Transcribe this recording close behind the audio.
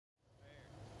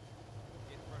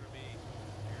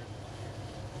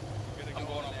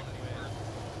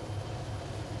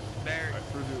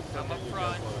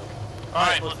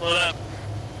Alright, let's load up.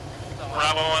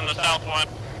 Bravo on the south one.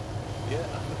 Yeah.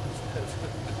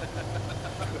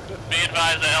 Be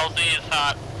advised the LZ is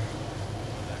hot.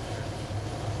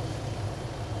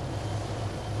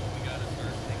 We gotta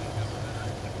start taking government.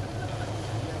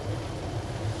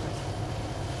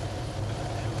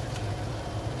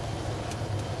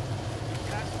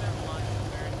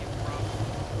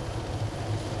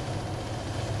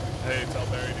 Hey, tell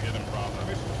Barry to get in Bravo.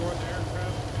 Permission to board the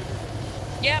aircraft.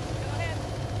 Yep, go ahead.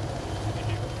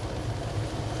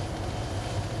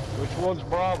 Which one's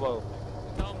Bravo?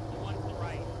 The one to the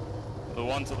right. The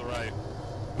one to the right.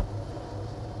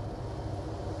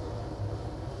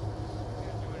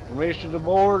 Permission to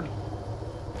board?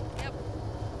 Yep.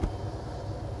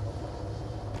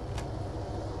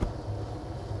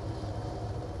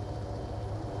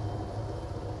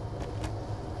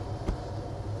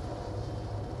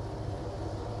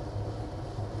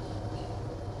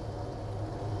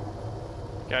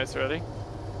 Guys ready?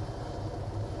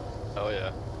 Oh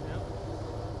yeah.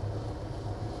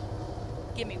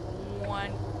 Give me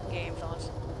one game, fellas.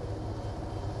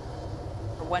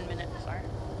 For 1 minute, sorry.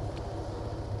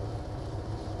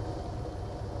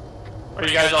 Are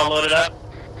you guys all loaded up?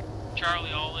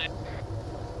 Charlie, all in.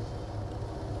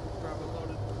 Bravo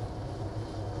loaded.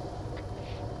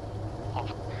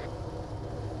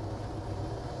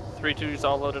 Three twos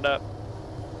all loaded up.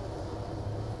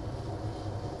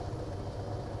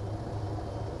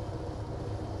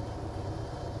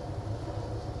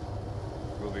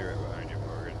 We'll be right behind you,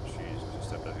 Morgan. She's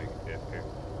just up here.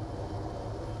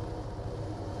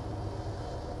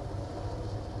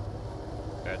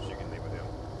 Patch, you can leave with him.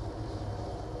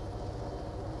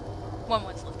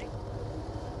 1-1's lifting.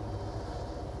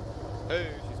 Hey,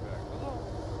 she's back. Hello.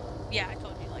 Yeah, I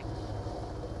told you, like.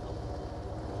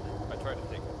 I tried to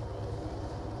take control.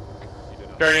 You did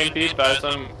not. Very in peace, but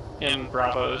some in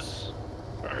Bravo's.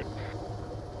 Alright.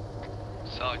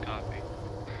 Solid copy.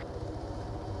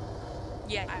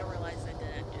 Yeah, I realized I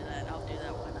didn't do that. I'll do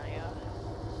that when I,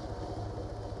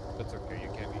 That's okay. You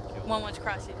can't be killed. 1-1's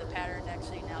crossing the pattern,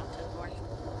 actually, now to the north.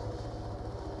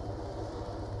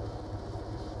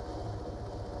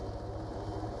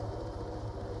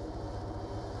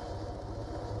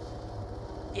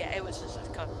 Yeah, it was just a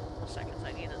couple seconds.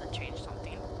 I needed to change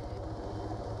something.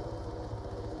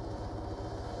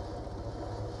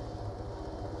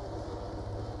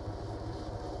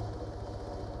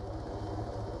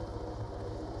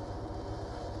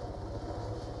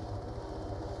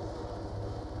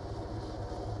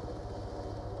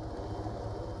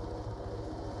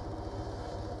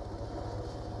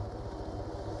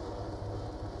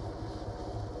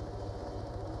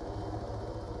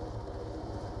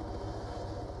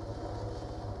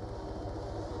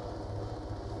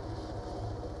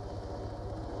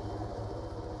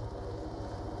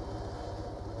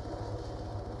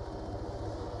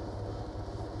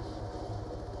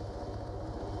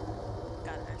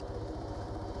 Got it.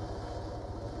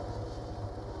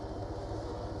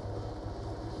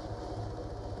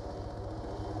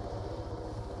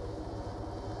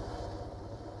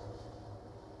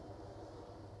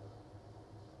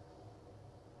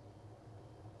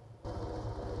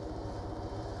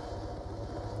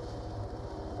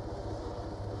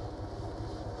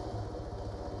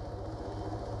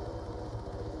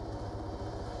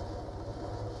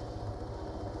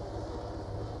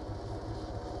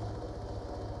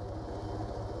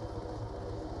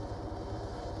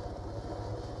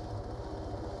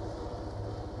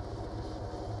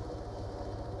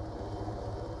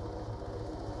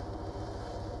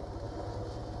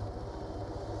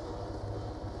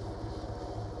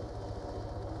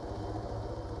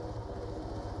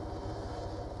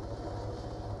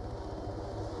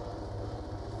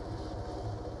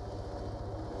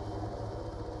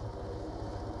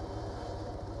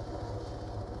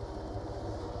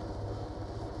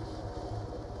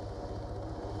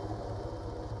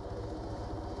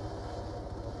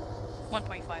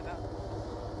 .5 out.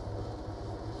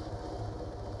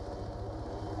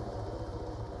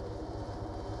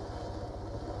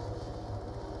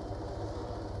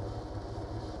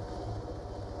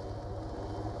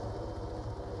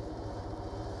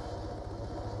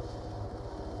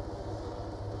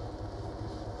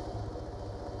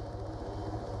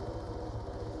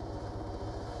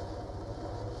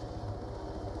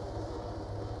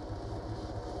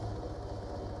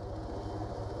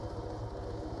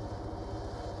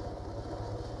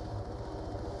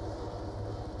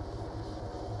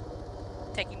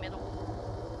 Taking middle.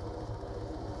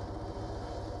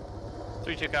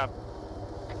 3-2 cop.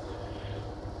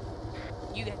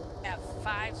 You have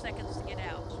 5 seconds to get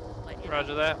out. Let you know.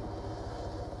 Roger that.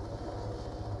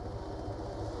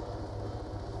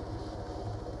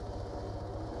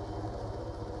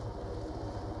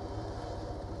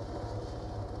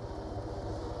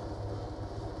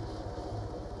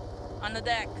 On the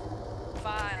deck.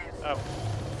 5, Oh.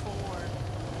 4,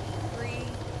 3,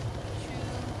 2,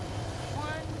 1.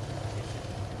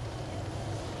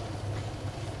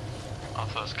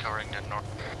 Alpha is covering the north.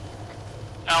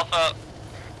 Alpha,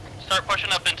 start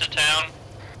pushing up into town.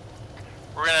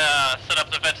 We're gonna set up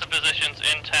defensive positions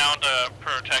in town to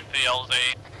protect the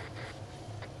LZ.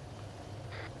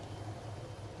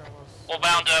 We'll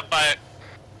bound up by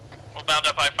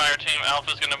fire team.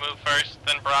 Alpha's gonna move first,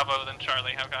 then Bravo, then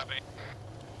Charlie. How copy?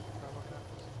 Bravo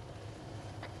copies.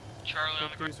 Charlie on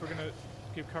the ground. We're gonna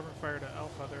give cover fire to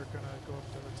Alpha. They're gonna go up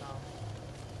to the town.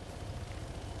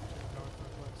 North,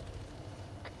 northwest.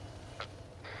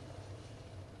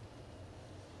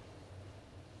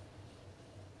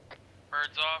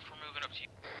 Birds off, we're moving up to you.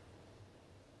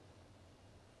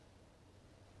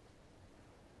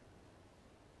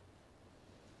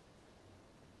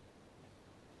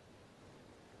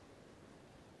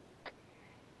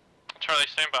 Charlie,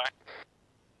 stand by.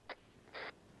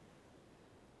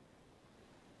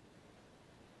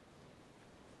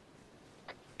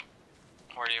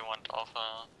 Where do you want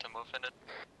Alpha to move into?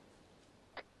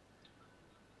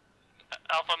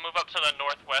 Alpha, move up to the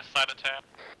northwest side of town.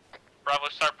 Bravo,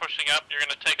 start pushing up. You're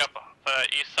gonna take up the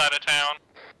east side of town.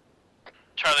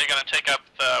 Charlie, you're gonna take up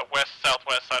the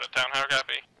west-southwest side of town. How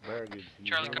copy? Very good.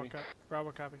 Charlie,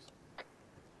 Bravo copies.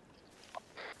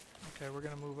 Okay, we're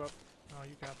gonna move up. Oh,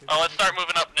 you copy. Oh, let's start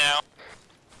moving up now.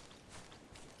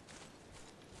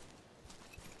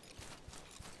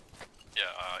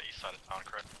 Yeah, east side of town,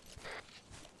 correct.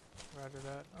 Roger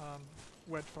that.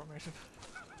 Wedge formation.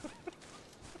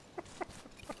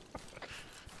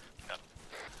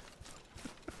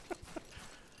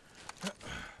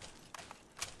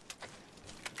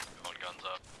 Going guns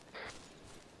up.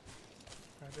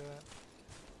 Roger that.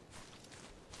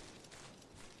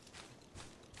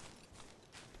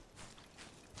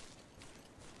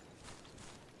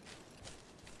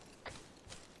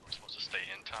 We're supposed to stay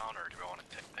in town, or do we want to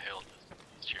take the hill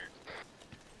this year?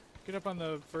 Get up on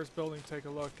the first building, take a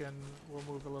look, and we'll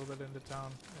move a little bit into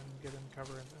town and get in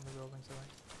cover in the buildings, I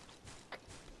think.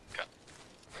 Okay.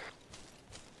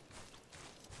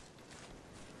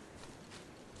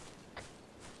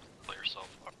 Play yourself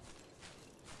up.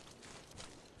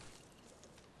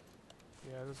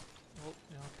 Yeah, there's... Oh,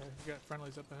 yeah, okay. You got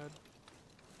friendlies up ahead.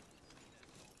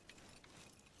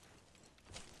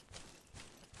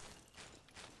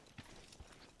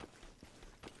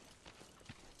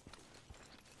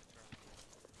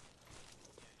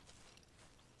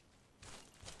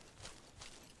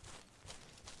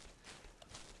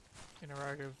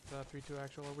 Interrogative 3-2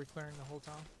 actual, are we clearing the whole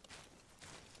town?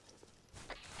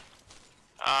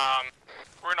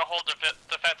 We're gonna hold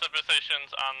defensive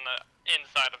positions on the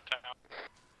inside of town,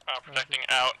 protecting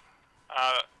out.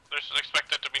 There's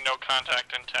expected to be no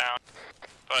contact in town,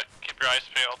 but keep your eyes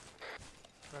peeled.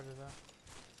 Roger that.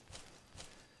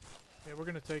 Yeah, we're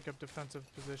gonna take up defensive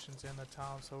positions in the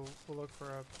town, so we'll look for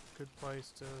a good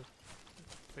place to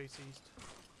face east.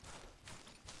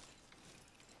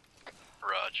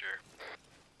 Roger.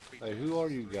 Hey, who are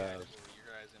you guys? Your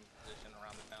guys in position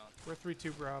around the town. We're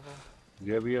 3-2 Bravo. Do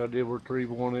you have any idea where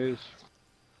 3-1 is?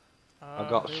 I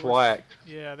got they swacked.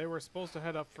 Yeah, they were supposed to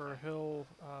head up for Hill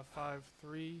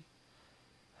 5-3.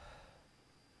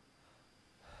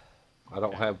 I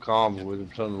don't have comms with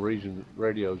them. Some reason the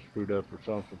radio's screwed up or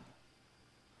something.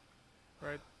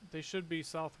 Right, they should be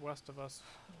southwest of us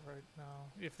right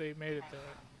now, if they made it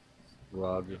there.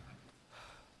 Roger.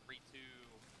 3-2,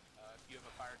 if you have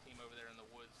a fire team over there in the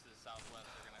woods to the southwest,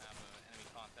 they're going to have an enemy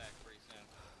contact pretty soon.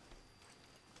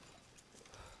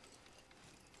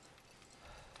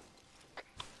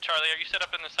 Charlie, are you set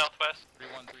up in the southwest?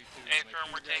 3-1-3-2. Affirm,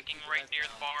 we're taking right near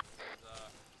the bar.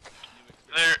 New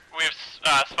There, we've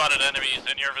spotted enemies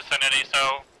in your vicinity,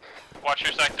 so watch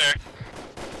your sector.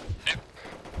 Okay.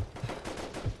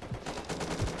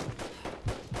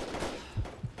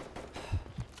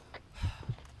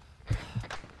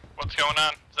 What's going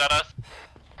on? Is that us?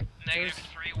 Negative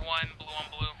 3-1, blue on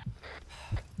blue.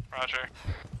 Roger.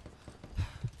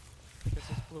 This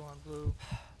is blue on blue.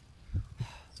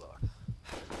 Sucks.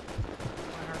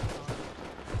 My heart's on.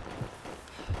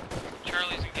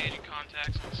 Charlie's engaging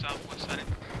contacts on the southwest side.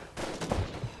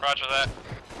 Roger that.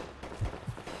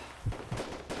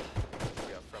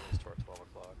 We got friendlies toward 12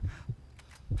 o'clock.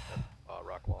 At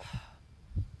Rockwall.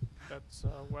 That's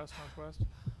west, northwest.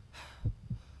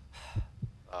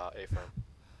 A firm.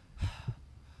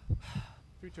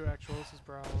 3-2 actual, this is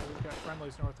Bravo. We've got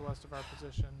friendlies northwest of our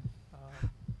position.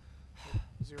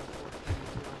 043-018.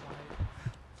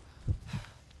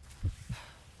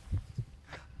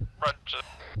 Roger.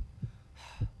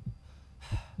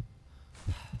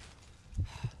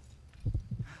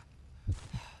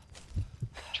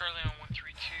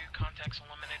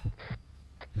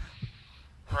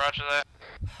 Roger that.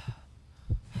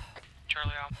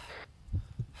 Charlie Alpha.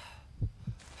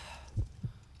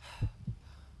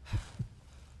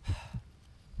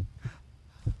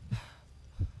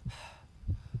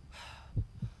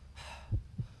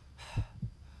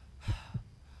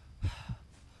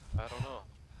 I don't know.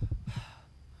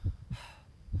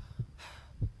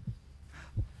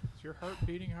 Is your heart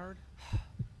beating hard?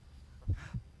 You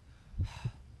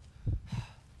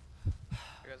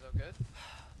guys all good?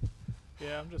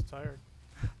 Yeah, I'm just tired.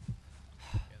 Yeah,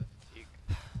 the fatigue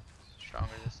is stronger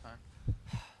this time.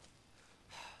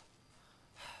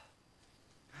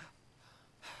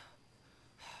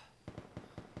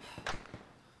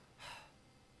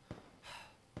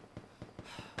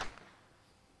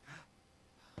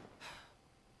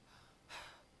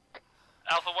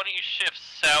 Alpha, why don't you shift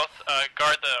south,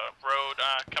 guard the road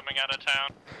coming out of town.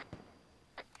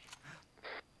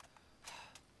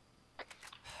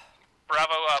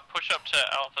 Bravo, push up to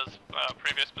Alpha's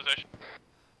previous position.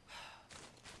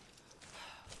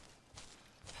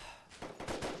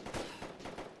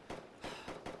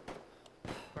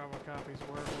 Bravo copies.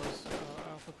 Where was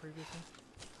Alpha previously?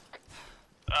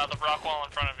 The rock wall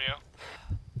in front of you.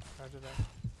 Roger that.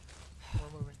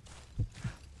 We're moving.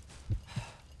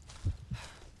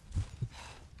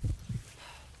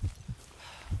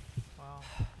 Wow.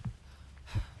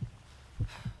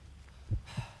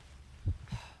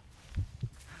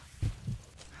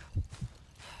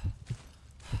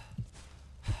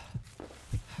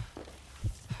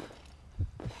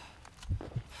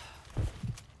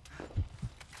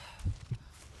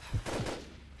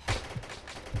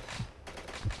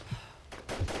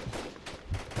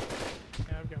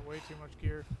 Yeah, I've got way too much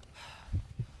gear.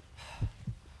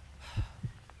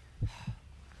 You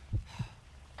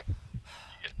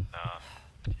get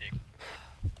fatigue.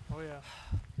 Oh yeah.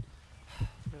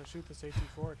 Gotta shoot this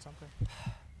AT-4 at something.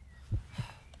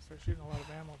 Start shooting a lot of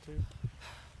ammo too.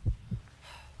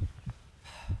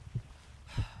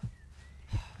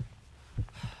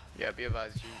 Yeah, be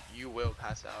advised, you will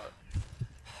pass out.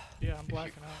 Yeah, I'm if you-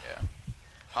 blacking out. Yeah.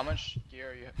 How much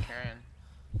gear are you carrying?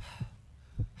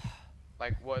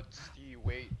 Like, what's the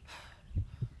weight?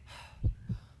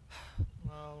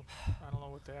 Well, I don't know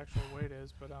what the actual weight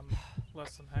is, but I'm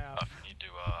less than half. You need to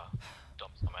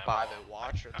dump some ammo. By the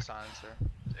watch or the silencer?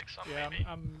 Take some Yeah, maybe.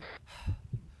 I'm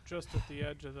just at the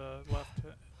edge of the left,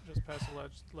 just past the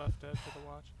left edge of the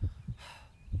watch.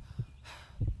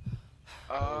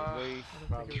 Me, I don't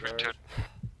probably think it was first.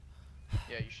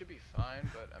 Yeah, you should be fine,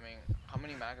 but I mean, how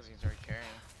many magazines are you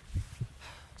carrying?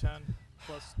 10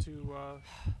 plus 2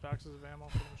 boxes of ammo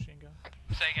for the machine gun.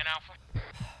 Say again, Alpha.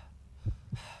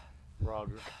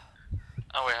 Roger.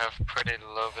 Oh, we have pretty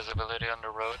low visibility on the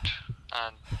road,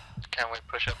 and can we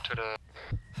push up to the...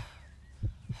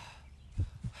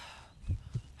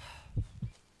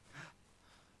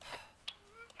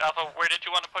 Alpha, where did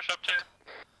you want to push up to?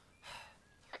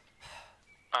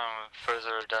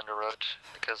 further down the road,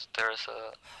 because there's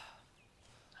a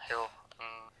hill.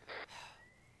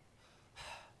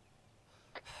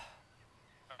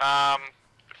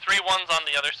 Three ones on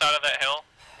the other side of that hill.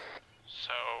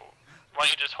 So, why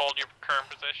don't you just hold your current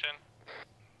position?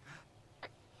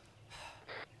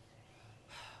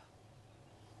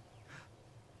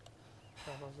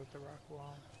 Bravo's at the rock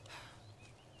wall.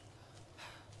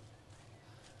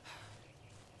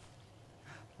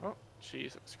 Oh,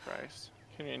 Jesus Christ.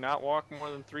 Can you not walk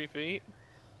more than 3 feet?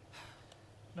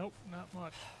 Nope, not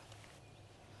much.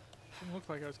 Didn't look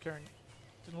like I was carrying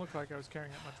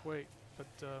that much weight, but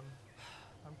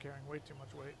I'm carrying way too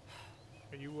much weight.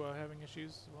 Are you having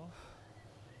issues as well?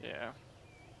 Yeah.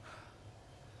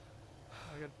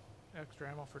 I got extra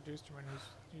ammo for Dxtory, who's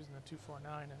using the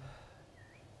 249 and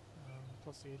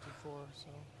plus the AT-4, so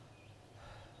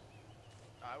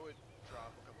I would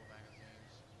drop a couple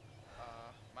magazines.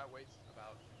 My weight's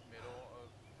about middle of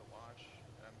the watch,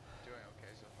 and I'm doing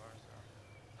okay so far. So.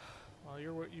 well,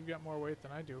 you've got more weight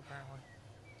than I do apparently.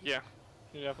 Yeah.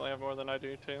 You definitely have more than I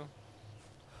do, too.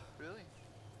 Really?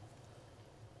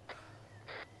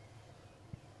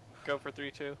 Go for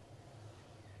 3-2.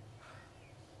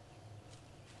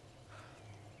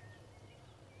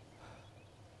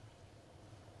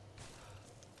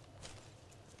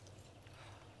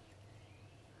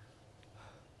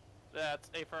 That's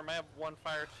affirm. I have one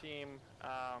fire team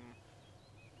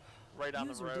right on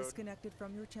the User road. disconnected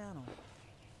from your channel.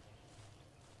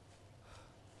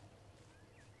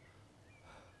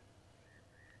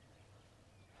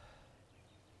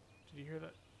 Did you hear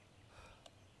that?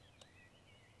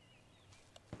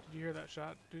 Did you hear that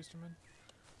shot, Dxtory?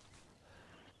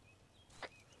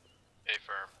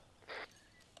 Affirm.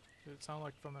 Did it sound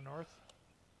like from the north?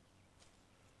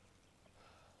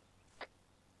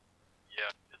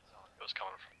 was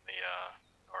coming from the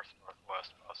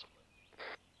northwest, possibly.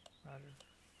 Roger.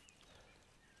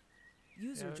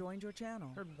 User Yeah, joined your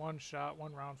channel. Heard one shot,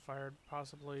 one round fired,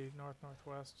 possibly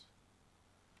northwest.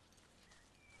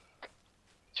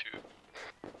 2.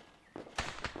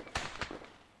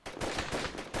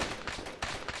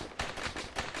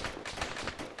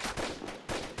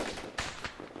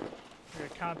 We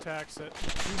got contacts at due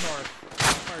north.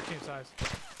 Fire team size.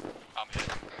 I'm hit.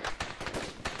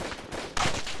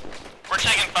 We're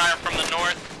taking fire from the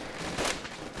north.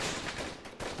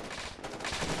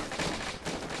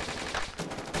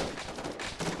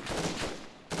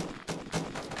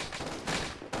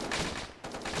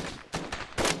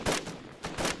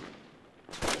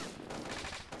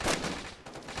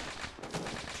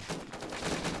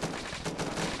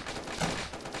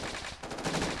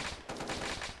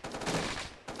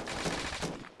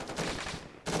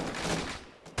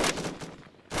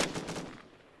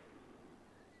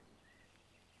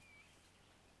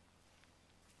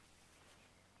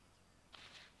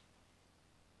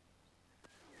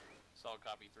 Solid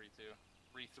copy 3-2.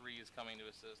 3-3 is coming to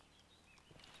assist.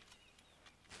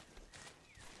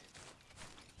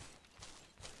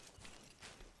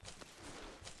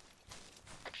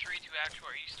 3-2 actual,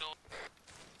 are you still?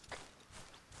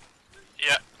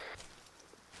 Yeah.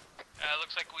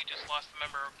 Looks like we just lost a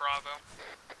member of Bravo.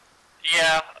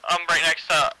 Yeah, I'm right next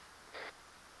to.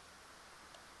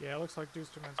 Yeah, it looks like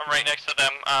Dxtory's. I'm right next to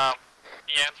them.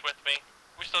 Yan's with me.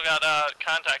 We still got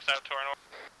contacts out to our north.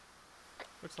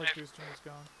 Looks like Dxtory's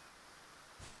gone.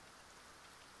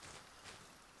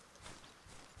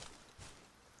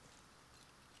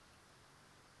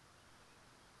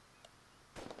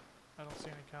 I don't see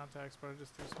any contacts, but I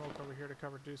just threw smoke over here to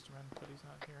cover Dxtory, but he's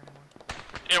not here anymore.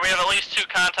 Yeah, we have at least 2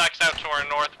 contacts out to our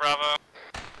north, Bravo.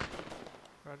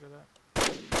 Roger that.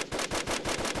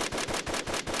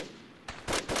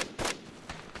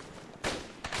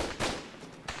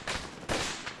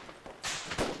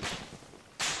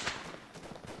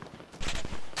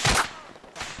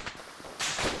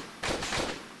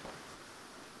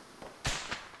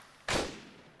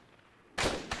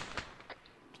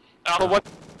 Alpha, what?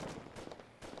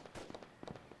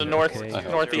 The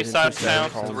northeast side of town.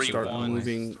 Start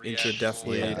moving into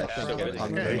deathly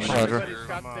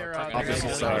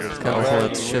Opposite side.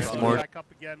 Let's shift more. Back up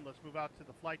again. Let's move out to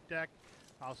the flight deck.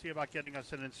 I'll see about getting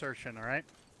us an insertion. All right.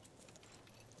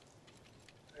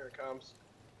 Here it comes.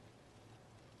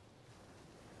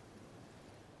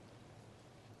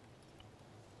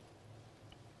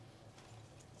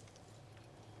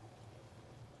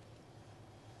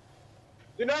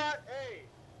 Do not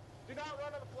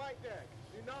run on the flight deck.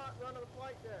 Do not run on the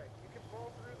flight deck. You can fall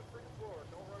through the freaking floor.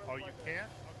 Don't run on the flight deck. Oh, you can?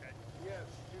 Okay. Yes,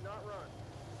 do not run.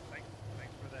 Thanks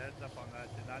for the heads up on that.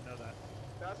 Did not know that.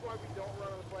 That's why we don't run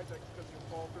on the flight deck, because you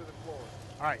fall through the floor.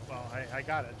 All right. Well, I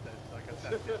got it. Like I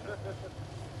said.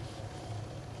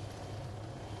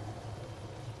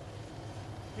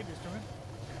 Hey, Dxtory.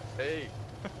 Hey.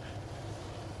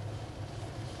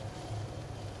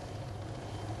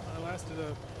 Lasted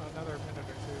another minute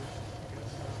or two, I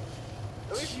guess.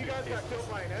 At least you guys got killed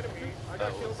by an enemy. I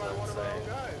got killed by one of our own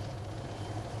guys.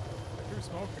 I threw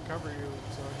smoke to cover you,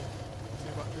 so I didn't see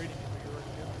about treating you, but you're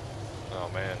already doing it. Oh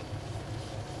man.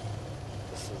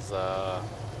 This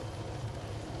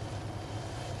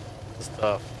is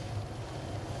tough.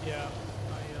 Yeah,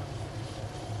 I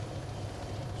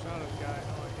shot at a guy. I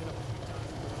know I hit him a few times.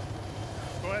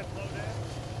 Go ahead, load in.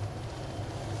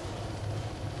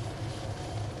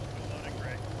 Loading,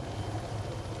 Greg.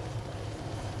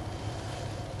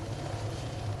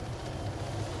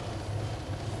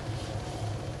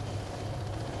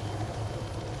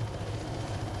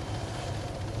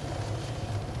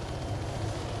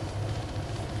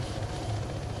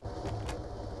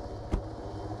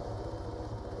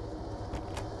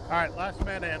 All right, last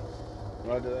man in.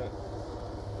 Roger that.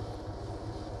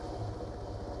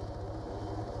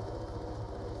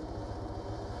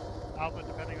 Alpha,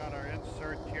 depending on our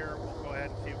insert here, we'll go ahead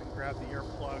and see if we can grab the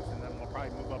earplugs, and then we'll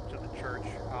probably move up to the church.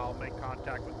 I'll make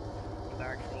contact with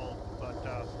actual, but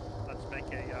let's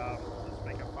make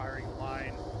a firing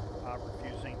line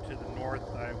refusing to the north.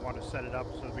 I want to set it up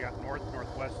so we got north,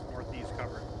 northwest, northeast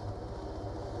covered.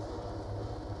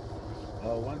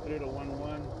 13 to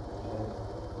 11.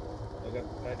 I got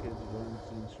the package going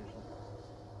to insertion.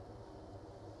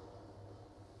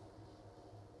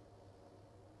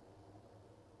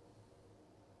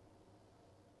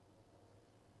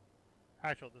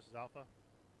 Actual, this is Alpha.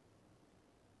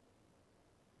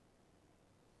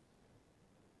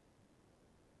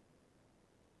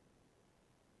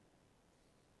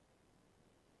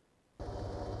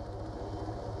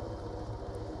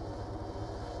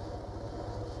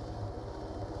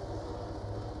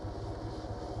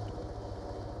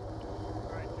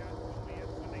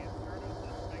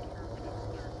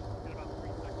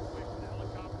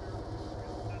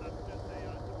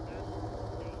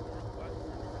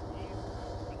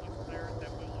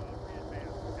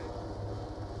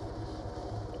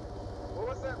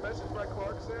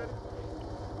 just said?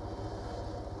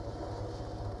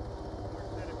 Mark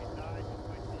said if you die, just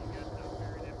wait till you get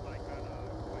buried in by gun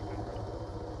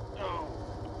Oh.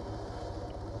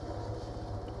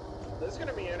 This is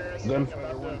gonna be interesting. Gunfire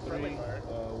about the friendly 1-3, fire.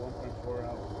 1.4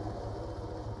 out.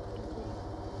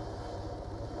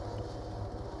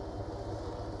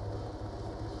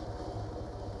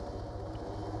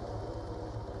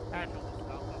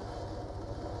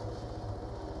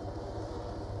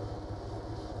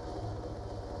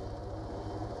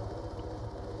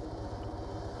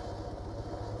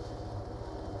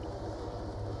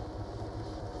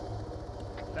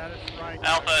 That is right.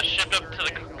 Alpha, shift up to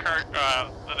the current,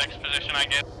 the next position I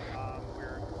get.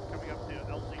 We're coming up to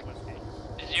LZ Whiskey.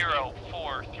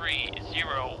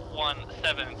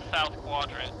 043017 South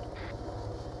Quadrant.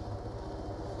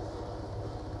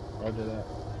 Roger that.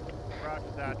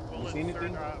 Roger that. We'll You see insert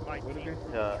anything? my team Whitaker?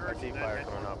 from Yeah, the I church see and then fire head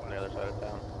coming up on the other northwest. side of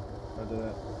town. Roger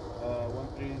that.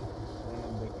 1-3, going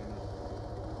on deck right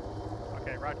now.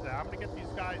 Okay, roger that. I'm gonna get these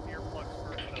guys earplugs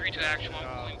first. 3 to actual, I'm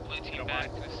pulling blue team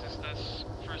back to assist us.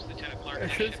 First Lieutenant Clark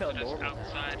has shifted us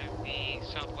outside of the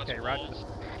southwest walls,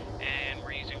 and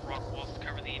we're using rock walls to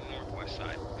cover the northwest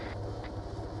side.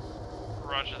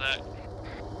 Roger that.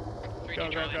 3 Go,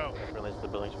 to go, Charlie. go. Release the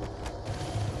buildings.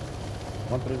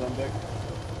 1-3's on deck.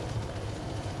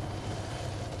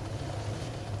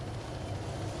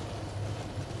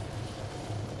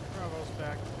 Bravo's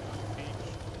back on the beach.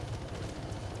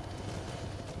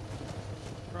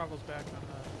 Bravo's back on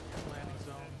the landing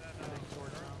zone, heading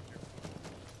towards town.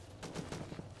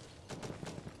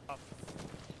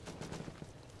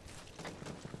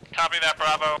 Copy that,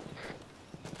 Bravo. Alright,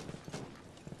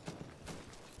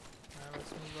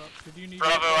 let's move up. Did you need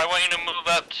Bravo, I want you to move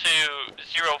up to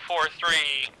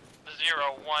 043018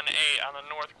 on the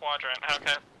north quadrant.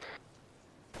 Okay.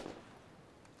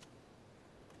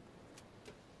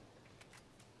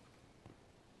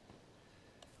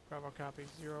 Bravo copy.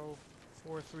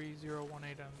 043018 on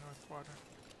the north quadrant.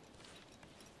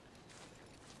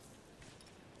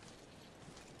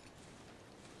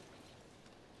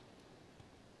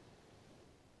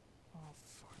 Oh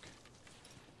fuck.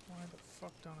 Why the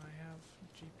fuck don't I have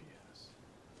GPS?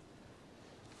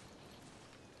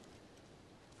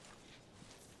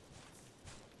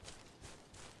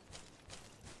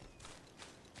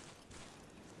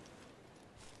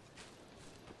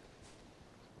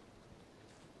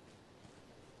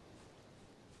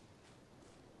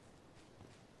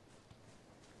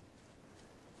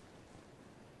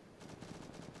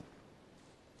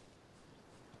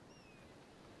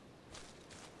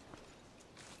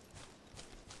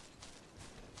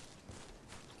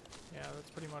 Yeah, that's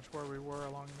pretty much where we were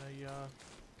along the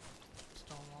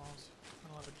stone walls. I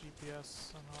don't have a GPS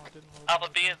somehow. It didn't load. Alpha,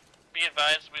 be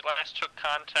advised, we last took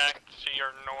contact to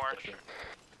your north.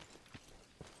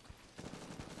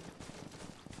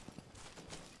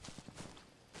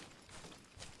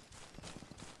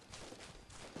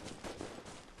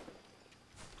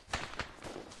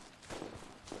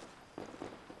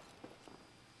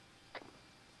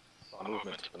 Saw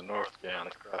movement to the north, yeah,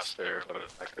 across there, but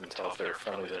I couldn't tell if they were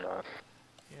friendlies or not.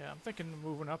 Yeah, I'm thinking of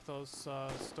moving up those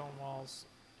stone walls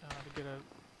to get a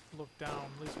look down.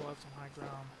 At least we'll have some high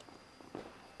ground.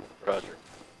 Roger.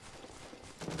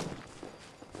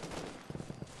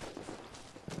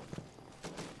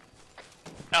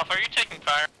 Alpha, are you taking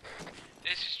fire?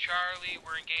 This is Charlie.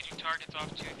 We're engaging targets off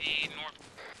to the northwest.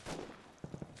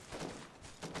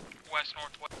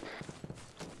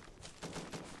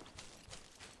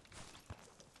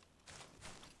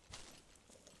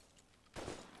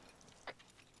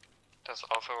 That's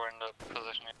also we're in the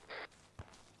position.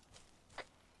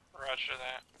 Roger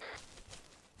that.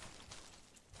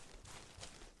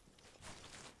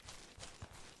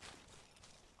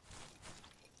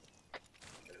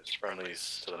 There's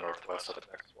friendlies to the northwest of the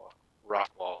next wall. Rock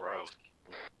wall road.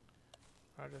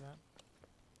 Roger that.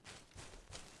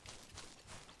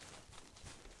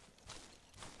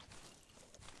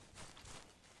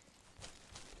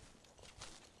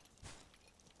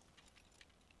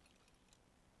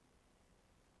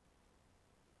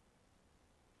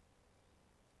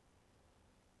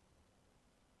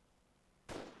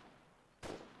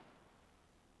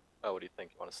 Oh, what do you think?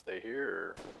 You want to stay here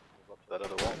or move up to that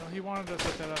other wall? No, he wanted us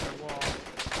at that other wall.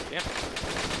 Yeah.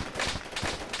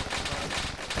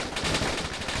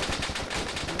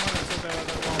 He wanted us at that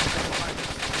other wall behind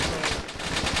us.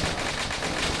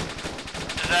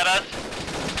 Is that us?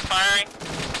 Firing?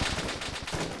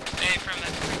 Hey, from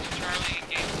that 3 to Charlie,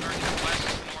 engage target west,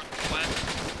 northwest.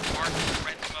 Mark the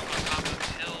red smoke on top of the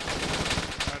hill.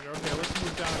 Roger, okay, let's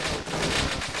move down and go to the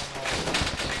stone wall.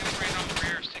 2 right on the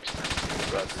rear, 6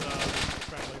 That's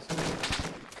friendlies.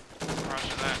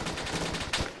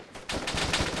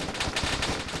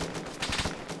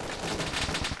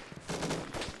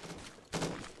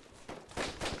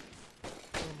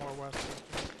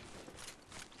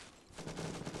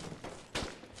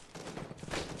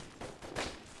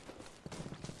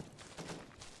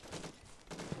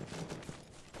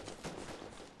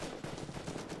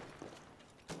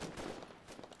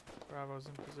 Bravo's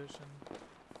in position.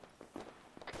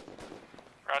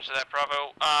 Roger that,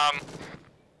 Bravo.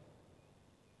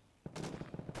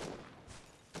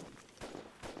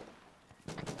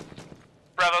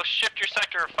 Bravo, shift your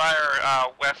sector of fire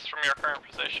west from your current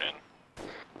position.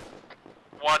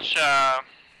 Watch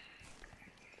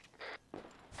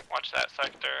that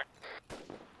sector.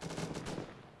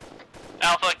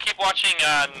 Alpha, keep watching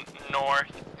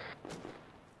north.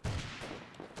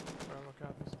 Bravo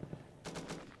copies.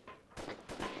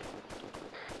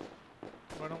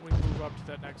 Why don't we move up to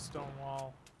that next stone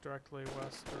wall directly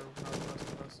west or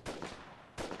northwest of us?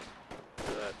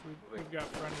 We've got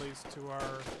friendlies to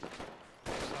our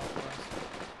southwest.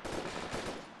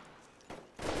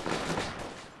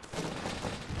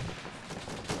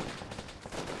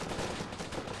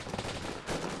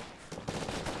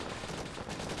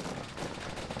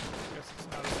 Guess it's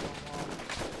not a stone wall.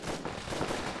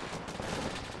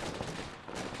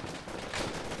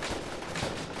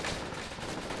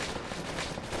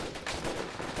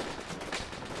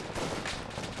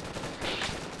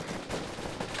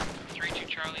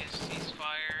 Charlie is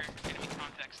ceasefire, enemy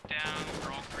contacts down,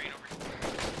 we're all green over here.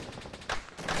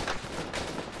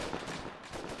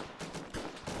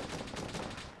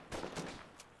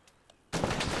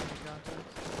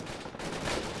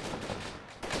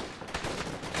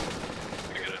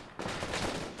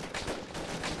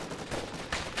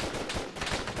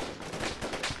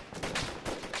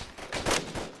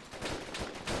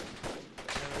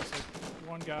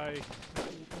 One guy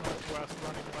northwest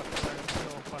running left right in the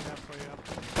middle, about halfway up.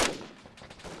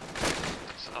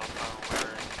 So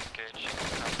we're engaging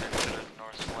contact to the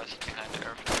northwest behind the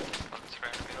airfield, about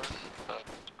 300 meters.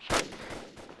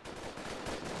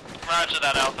 Roger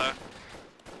that, Alpha.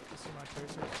 You see my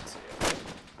tracer?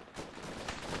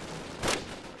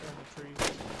 They're in the trees.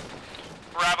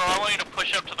 Bravo, I want you to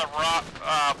push up to the rock,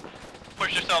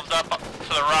 push yourselves up to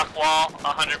the rock wall,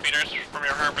 100 meters from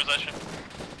your current position.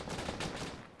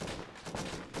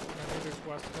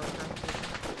 West of our current position.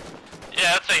 Yeah,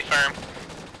 that's a firm.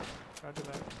 Roger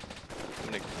that. I'm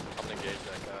gonna engage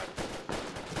that guy.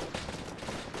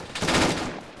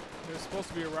 There's supposed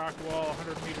to be a rock wall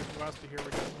 100 meters west of here.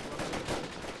 We gotta move up to.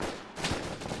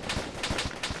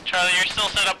 Charlie, you're still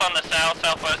set up on the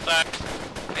southwest side.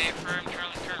 Affirm,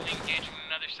 Charlie's currently engaging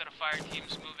another set of fire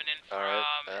teams moving in from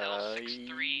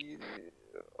L63.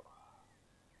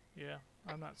 Yeah,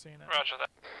 I'm not seeing it. Roger that.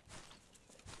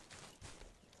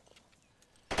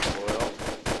 Well,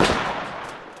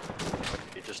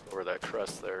 might be just over that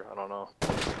crest there. I don't know.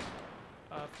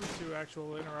 First two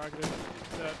actual interrogative.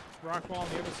 Is that rock wall on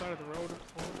the other side of the road?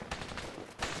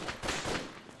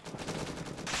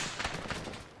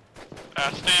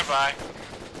 Stand by.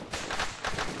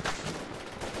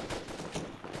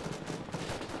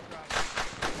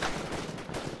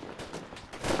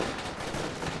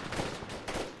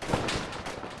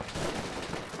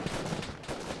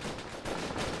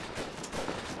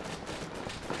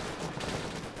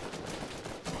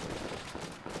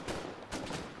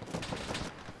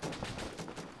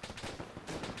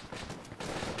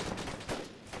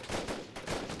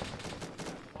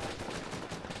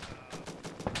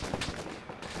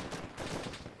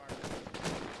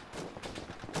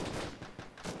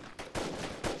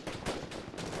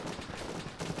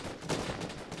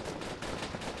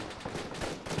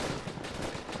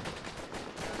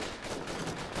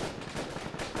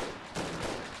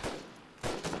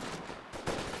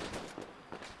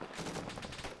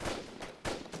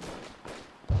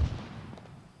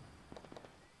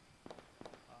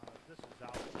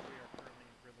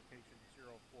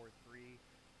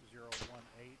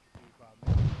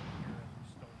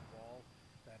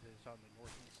 On the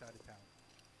northeast side of town.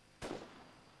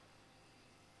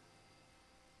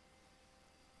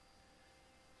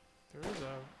 There is a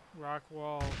rock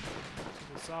wall to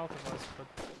the south of us, but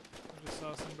I just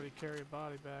saw somebody carry a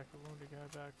body back, a wounded guy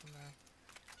back from there.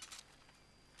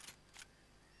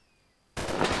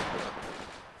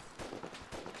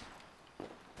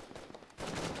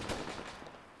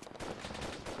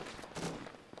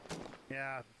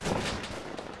 Yeah.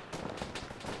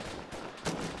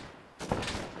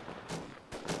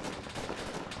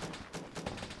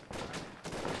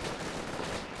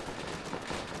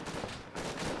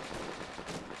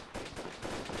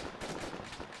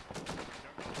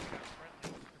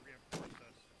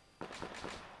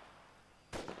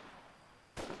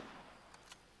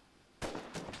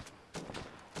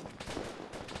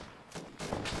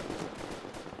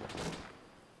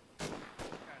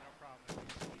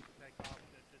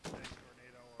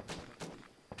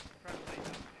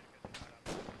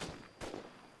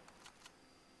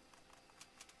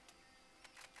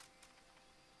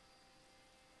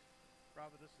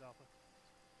 Bravo, this is Alpha.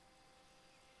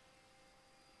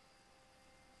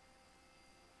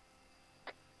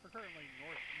 We're currently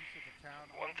northeast of the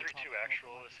town. 132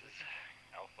 actual, this is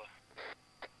Alpha.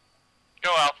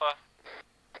 Go Alpha.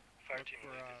 Fire team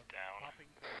lead is down.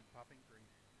 Popping green.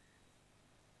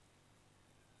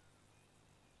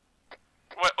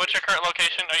 What's your current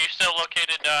location? Are you still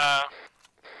located, Yeah,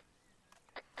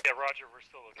 roger, we're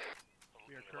still located.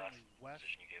 We are currently west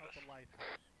of the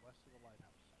lighthouse. West of the lighthouse.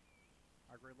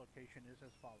 Our grid location is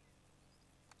as follows.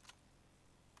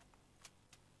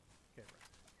 Okay, right.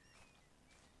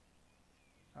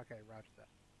 Okay, roger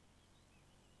that.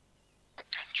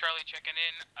 Charlie checking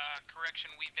in.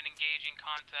 Correction, we've been engaging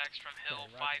contacts from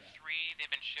Hill 5-3. They've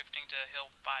been shifting to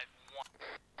Hill 5-1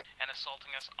 and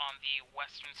assaulting us on the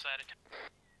western side of town.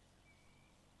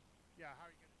 Yeah,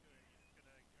 how are you going to do it?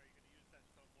 Are you going to use that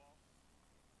stone wall?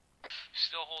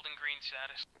 Still holding green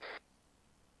status.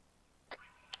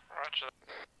 Roger.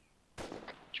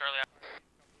 Charlie.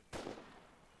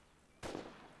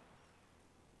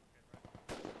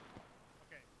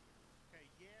 Okay,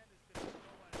 Yan is going to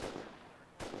go and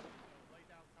lay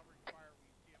down covering fire. We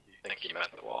see him. I think he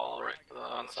met the wall right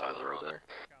on the side of the road there.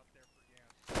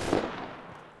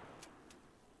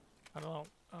 I don't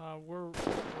know. We're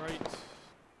right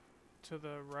to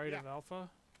the right of Alpha.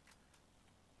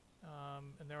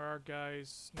 And there are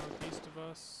guys northeast of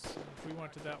us. And if we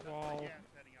went to that wall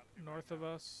north of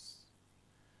us,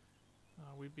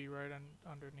 we'd be right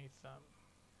underneath them.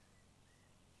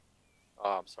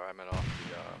 Oh, I'm sorry, I meant off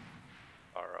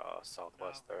the, our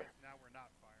southwest there. Now we're not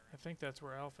firing. I think that's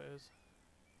where Alpha is.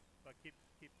 But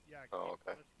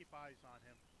let's keep eyes on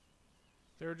him.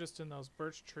 They're just in those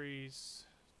birch trees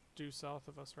due south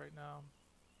of us right now.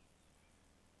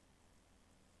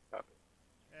 Copy.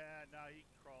 Yeah, no, he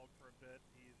crawled for a bit.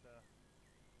 He's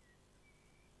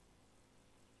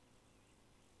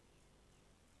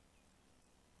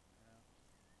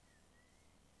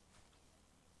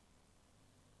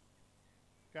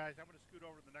Guys, I'm going to scoot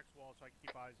over to the next wall so I can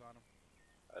keep eyes on him.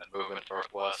 And moving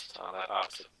northwest on that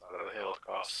opposite side of the hill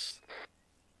across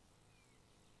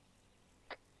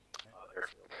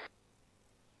airfield.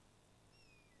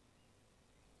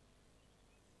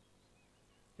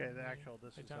 Okay,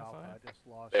 this is Alpha. I just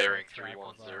lost. Bearing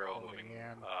 310, moving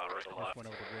right to left. Just went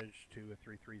over the ridge to a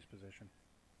 3-3's position.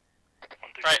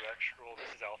 132 right. Actual,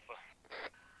 this is Alpha.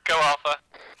 Go Alpha.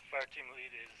 Fire team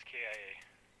lead is KIA.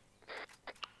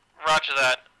 Roger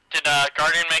that. Did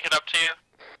Guardian make it up to you?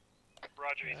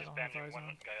 Roger, he's just bandaging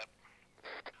one guy up.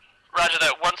 Roger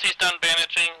that. Once he's done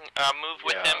bandaging, move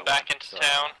with him back into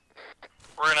town.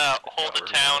 We're gonna hold the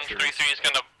town. 3-3 is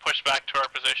gonna push back to our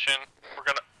position. We're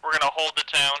gonna hold the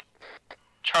town.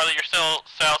 Charlie, you're still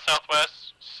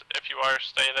south-southwest. If you are,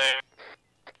 stay there.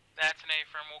 That's an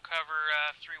A-firm. We'll cover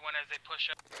 3-1 as they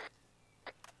push up.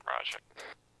 Roger.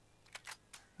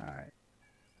 Alright.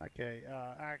 Okay,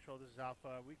 actual, this is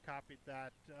Alpha. We copied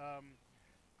that.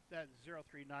 That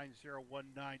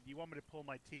 039019. Do you want me to pull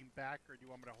my team back, or do you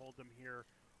want me to hold them here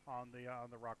on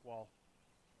the rock wall?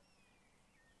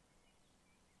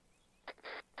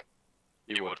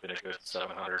 You would have been a good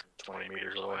 720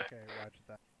 meters away. Okay, roger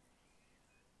that.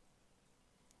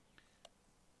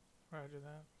 Roger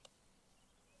that.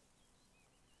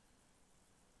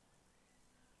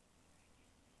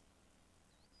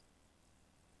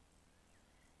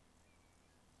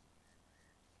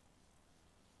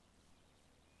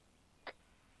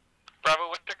 Bravo,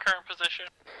 what's your current position?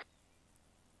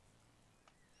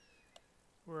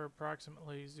 We're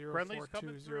approximately 042017. Friendly's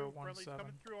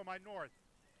coming through on my north.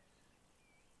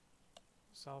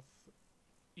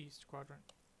 Southeast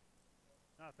quadrant.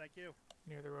 Oh, thank you.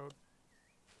 Near the road.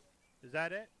 Is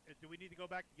that it? Do we need to go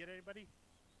back to get anybody?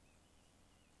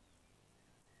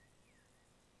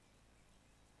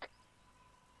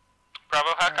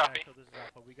 Bravo, how copy? So this is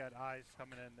Alpha. We got eyes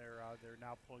coming in. They're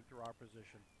now pulling through our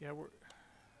position. Yeah,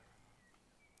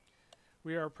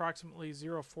 we are approximately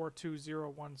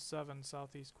 042017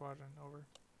 southeast quadrant. Over.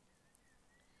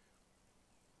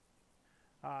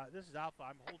 This is Alpha.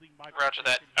 I'm holding my. Roger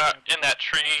that. In that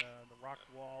tree. The rock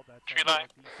wall. Tree line.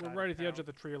 We're right at the edge of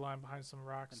the tree line behind some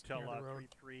rocks until near the road.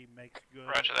 3-3 makes good.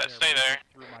 Roger that. Stay there.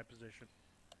 Through my position.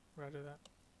 Roger that.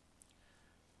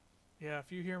 Yeah,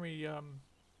 if you hear me on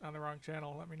the wrong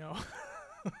channel, let me know.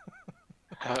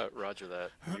 Roger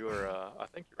that. You were, I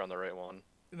think you're on the right one.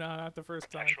 No, not the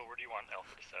first time. Actual, where do you want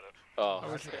Alpha to set up? Oh,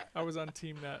 I was on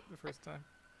Team Net the first time.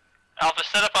 Alpha,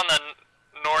 set up on the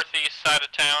northeast side of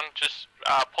town. Just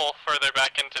pull further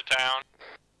back into town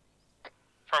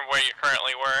from where you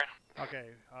currently were.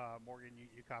 Okay, Morgan,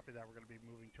 you copy that. We're going to be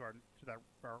moving to that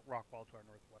rock wall to our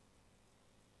northwest.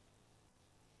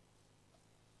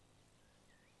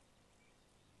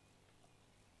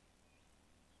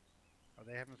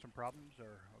 they having some problems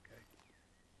or okay?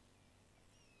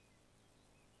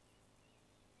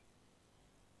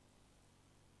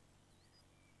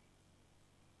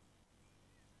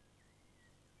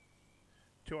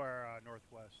 To our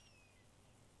northwest.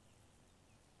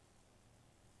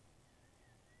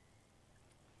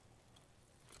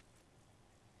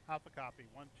 Alpha copy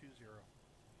 120.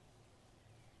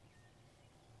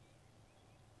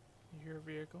 You hear a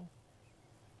vehicle?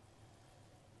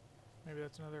 Maybe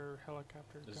that's another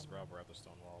helicopter. This is Rob. We're at the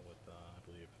stone wall with, I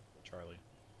believe, Charlie.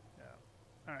 Yeah.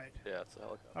 All right. Yeah, it's a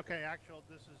helicopter. Okay, actual.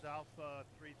 This is Alpha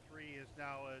 3-3. Is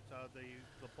now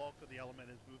the bulk of the element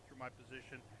has moved through my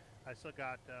position. I still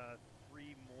got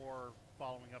 3 more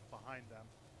following up behind them.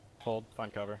 Hold.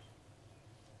 Find cover.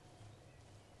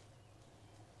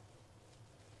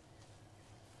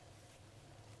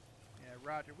 Yeah,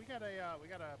 Roger. We got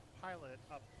a pilot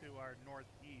up to our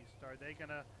northeast. Are they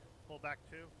gonna pull back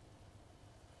too?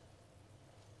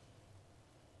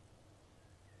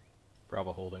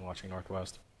 Bravo holding, watching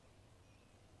northwest.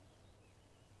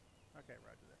 Okay,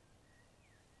 Roger that.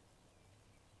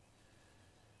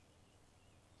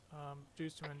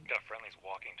 Dewsman. Got friendlies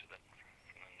walking to the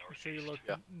northeast. Make sure you look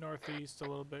northeast a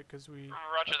little bit because we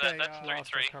Roger that. That's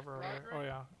lost 3-3. our cover over there. Oh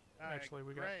yeah. Actually,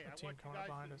 we got Gray, a team coming up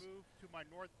behind us. Move to my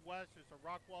northwest. There's a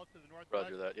rock wall to the northwest.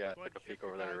 Roger that. Yeah, I took a peek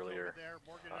over there earlier.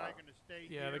 Morgan and I are going to stay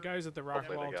Yeah, here. the guys at the rock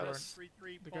wall to our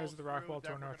to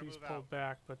our northeast pulled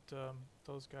back, but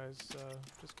those guys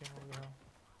just came over the hill.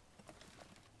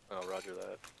 Oh, Roger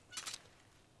that.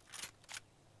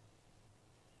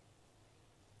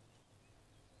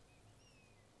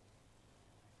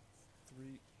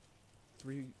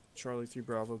 Three Charlie, 3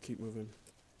 Bravo. Keep moving.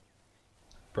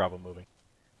 Bravo moving.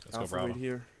 Let's Alpha, go Bravo. wait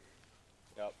here.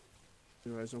 Yep.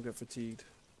 You guys don't get fatigued.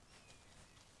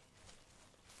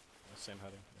 Same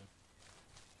heading. Yeah.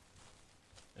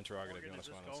 Interrogative. Morgan, You want is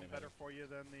to this swim on the going same better heading? for you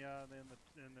than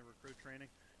the recruit training?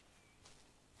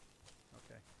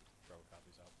 Okay. Bravo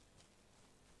copies out.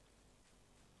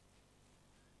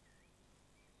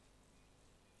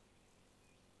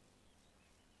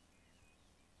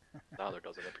 No, there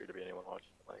doesn't appear to be anyone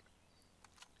watching. Like.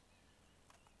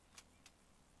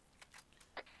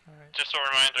 Alright. Just a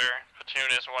reminder,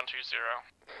 platoon is 120.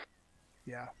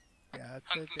 Yeah. Yeah, it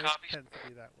tends to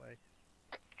be that way.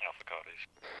 Alpha copies.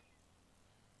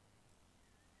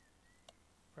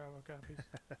 Bravo copies.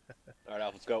 Alright,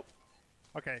 Alpha, let's go.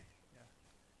 Okay.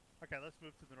 Yeah. Okay, let's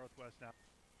move to the northwest now.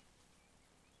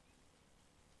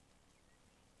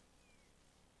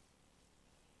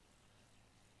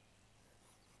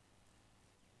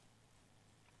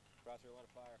 Roger, line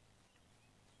of fire.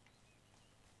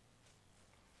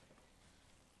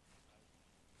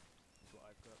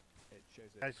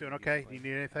 Guys doing okay? Do you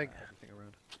need anything? Everything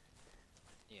around.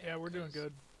 Yeah, we're doing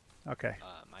good. Okay.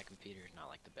 My computer's not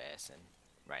like the best, and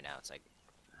right now it's like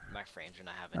my frames are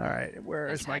not having. All right, where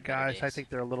is my guys? I think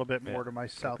they're a little bit more to my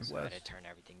So I had southwest. to turn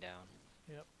everything down.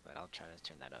 Yep. But I'll try to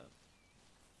turn that up.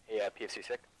 Hey, PFC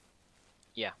sick?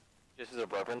 Yeah. Just as a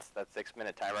reference, that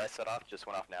 6-minute timer I set off just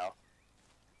went off now.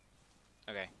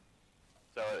 Okay.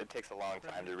 So it takes a long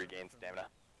time to regain stamina.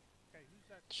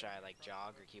 Should I like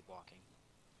jog or keep walking?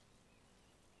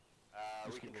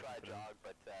 We can try jog,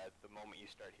 but the moment you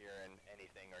start hearing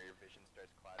anything or your vision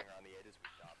starts clouding around the edges, we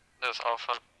stop. There's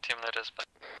Alpha team leaders, but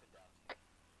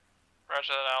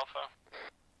Roger that, Alpha.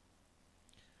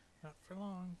 Not for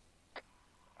long.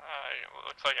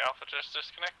 Looks like Alpha just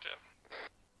disconnected.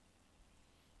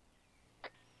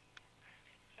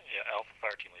 Yeah, Alpha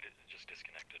fire team lead just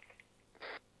disconnected.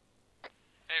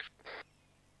 Hey.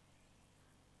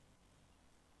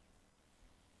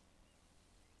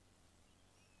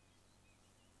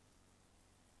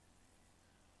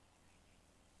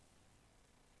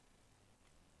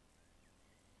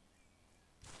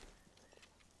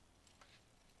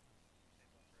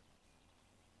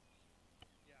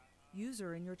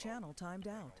 User in your channel timed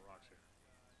out.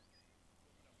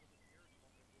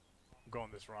 I'm going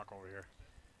this rock over here.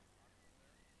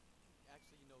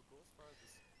 Actually, you know, go as far as this.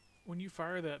 When you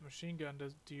fire that machine gun,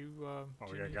 do you? Oh,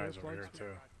 do we you got need guys those over here plugs? too.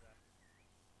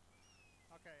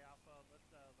 Okay, Alpha,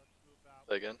 let's move out.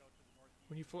 Say again?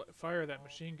 When you fire that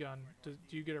machine gun, do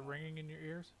you get a ringing in your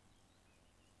ears?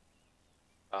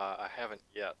 I haven't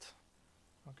yet.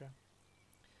 Okay.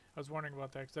 I was wondering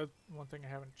about that because that's one thing I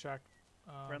haven't checked.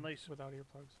 Friendlies? Without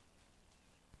earplugs.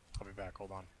 I'll be back.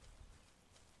 Hold on.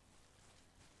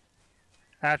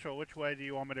 Astral, which way do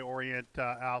you want me to orient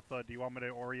Alpha? Do you want me to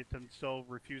orient them still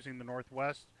refusing the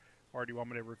northwest, or do you want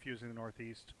me to refusing the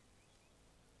northeast?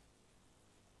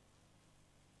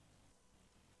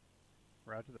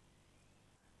 Roger that.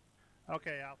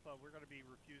 Okay, Alpha, we're going to be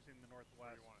refusing the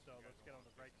northwest, so let's get on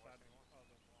the right side of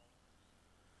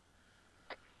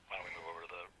Why don't we move over to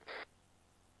the...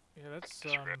 Yeah, that's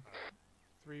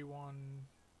 3-1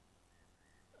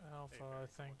 Alpha, I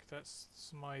think. That's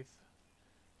Smythe.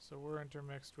 So we're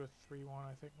intermixed with 3-1,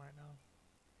 I think, right now.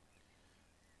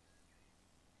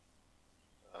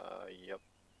 Yep.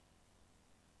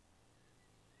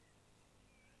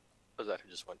 Was that who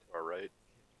just went to our right?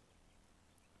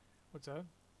 What's that?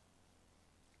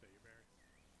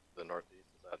 The northeast,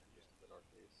 is that who just to the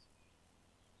northeast?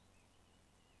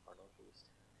 Our northeast.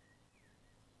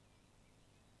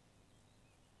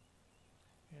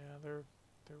 Yeah, they're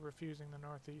refusing the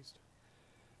northeast.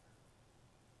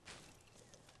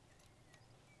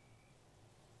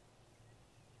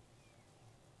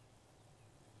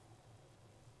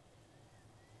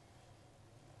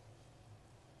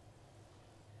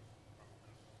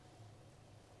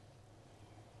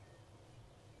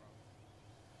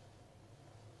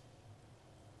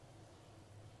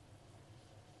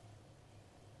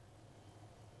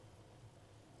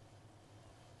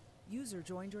 User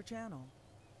joined your channel.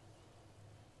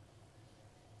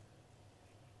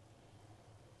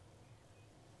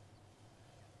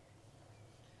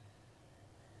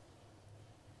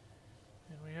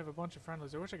 And we have a bunch of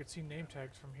friendlies. I wish I could see name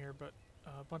tags from here, but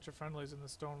a bunch of friendlies in the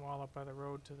stone wall up by the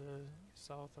road to the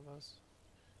south of us.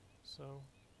 So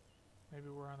maybe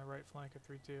we're on the right flank of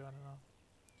 3-2, I don't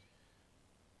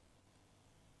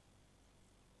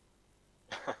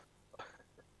know.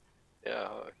 Yeah,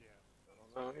 I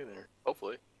don't know either.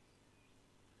 Hopefully.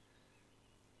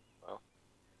 Well.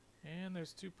 And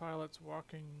there's 2 pilots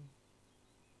walking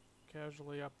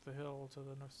casually up the hill to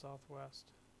the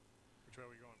southwest. Which way are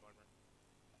we going, Blackburn?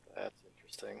 That's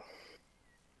interesting.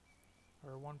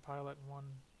 Or 1 pilot and 1.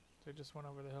 They just went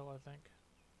over the hill, I think.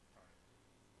 Alright.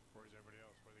 Where's everybody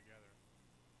else? Where are they gathering?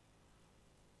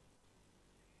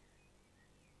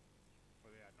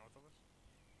 Where are they at? North of us?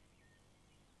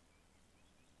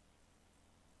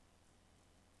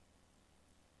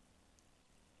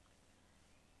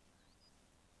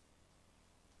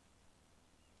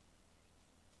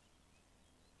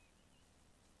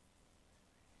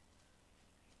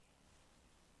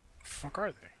 The fuck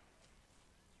are they?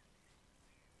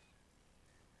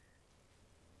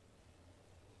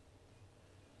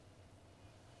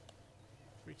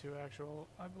 To actual.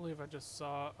 I believe I just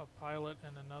saw a pilot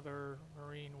and another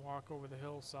Marine walk over the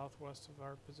hill southwest of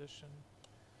our position.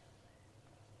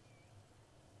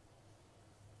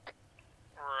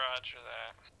 Roger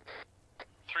that.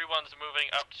 3-1's moving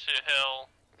up to hill.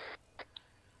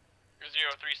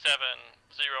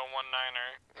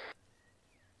 037-019er.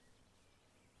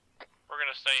 We're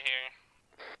gonna stay here.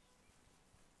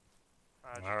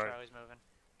 Roger, All right. Charlie's moving.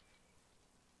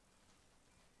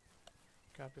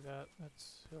 Copy that.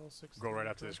 That's hill 6. Go right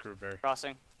after this group, Barry.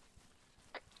 Crossing.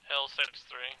 Hill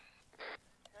 6-3.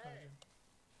 Hey!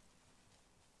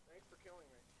 Thanks for killing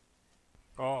me.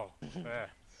 Oh, yeah.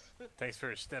 Thanks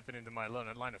for stepping into my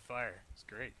line of fire. It's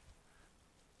great.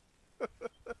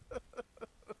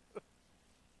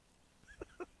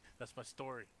 That's my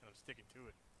story, and I'm sticking to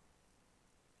it.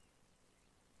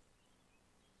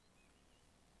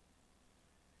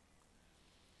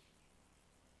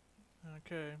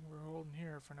 Okay, we're holding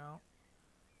here for now.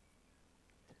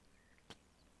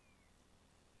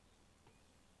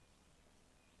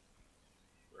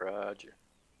 Roger.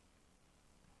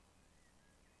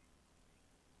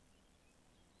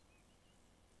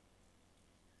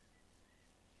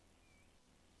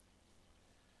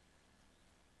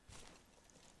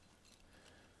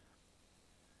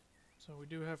 So we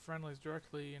do have friendlies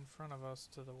directly in front of us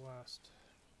to the west.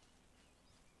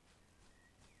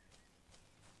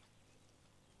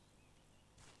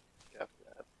 Copy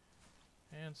that.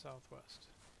 And southwest.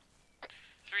 3-2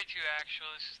 actual,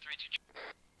 this is 3-2.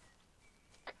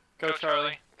 Go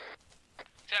Charlie.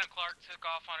 Lieutenant Clark took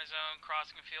off on his own,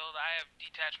 crossing the field. I have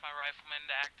detached my rifleman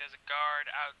to act as a guard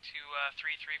out to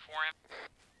 3-3 for him.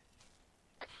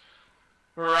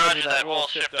 Roger that,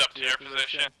 we'll shift up to your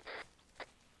position.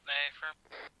 Affirm.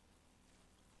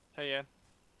 Hey, Ian.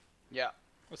 Yeah.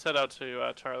 Let's head out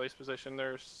to Charlie's position.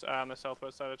 There's on the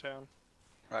southwest side of town.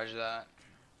 Roger that.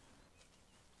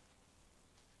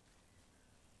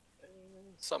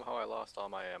 Somehow I lost all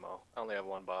my ammo. I only have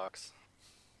 1 box.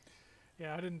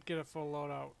 Yeah, I didn't get a full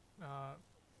loadout.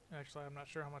 Actually, I'm not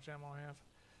sure how much ammo I have.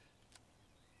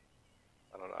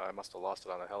 I don't know, I must have lost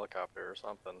it on a helicopter or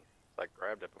something. I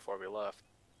grabbed it before we left.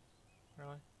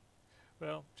 Really?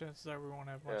 Well, chances are we won't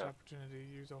have much Yeah. opportunity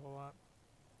to use a whole lot.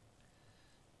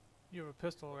 You have a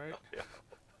pistol, right? Yeah.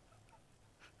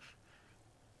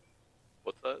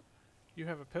 What's that? You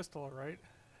have a pistol, right?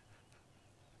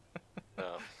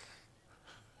 No.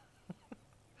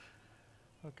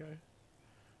 Okay.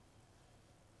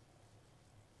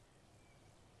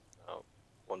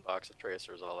 box of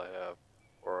tracers, all I have.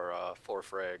 Or 4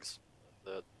 frags.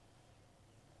 That's it.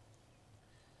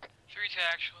 3-2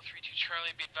 actual, 3-2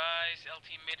 Charlie, be advised.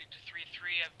 LT made it to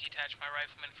 3-3. I've detached my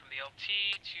rifleman from the LT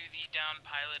to the down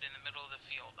pilot in the middle of the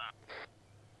field.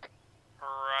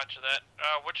 Roger that.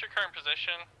 What's your current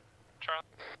position, Charlie?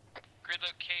 Grid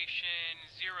location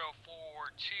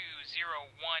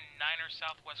 042019er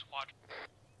Southwest Quadrant.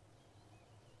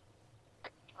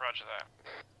 Roger that.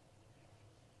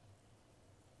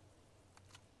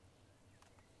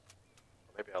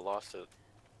 Maybe I lost it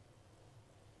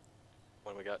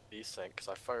when we got desync, because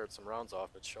I fired some rounds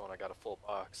off. It's showing I got a full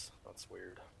box. That's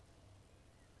weird.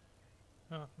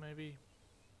 Oh, maybe.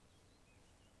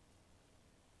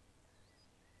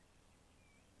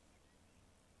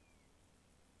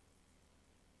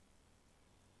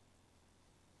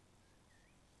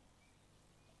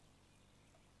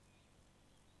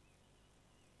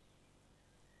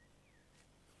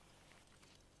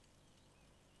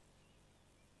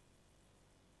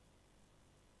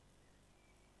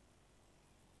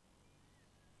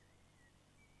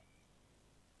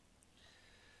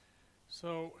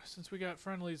 So, since we got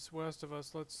friendlies west of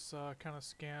us, let's kind of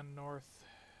scan north,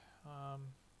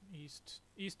 east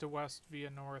to west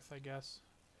via north, I guess.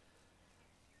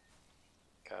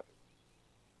 Copy.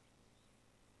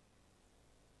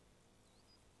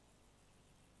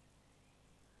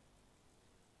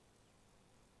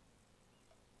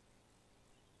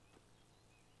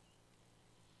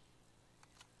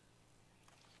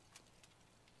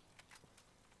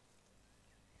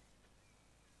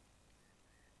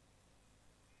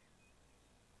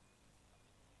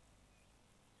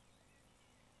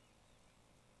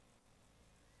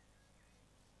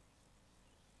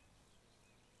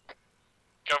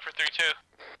 Go for 3-2.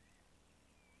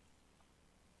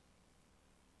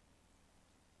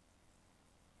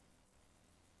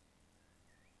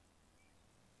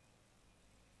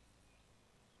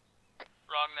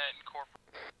 Rognet and Corporal.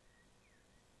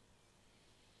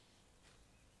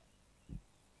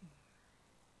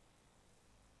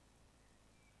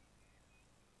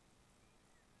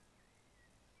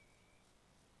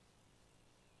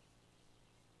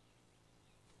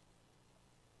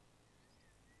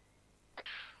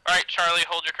 Alright, Charlie,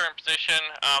 hold your current position.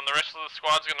 The rest of the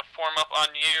squad's going to form up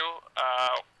on you.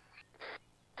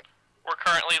 We're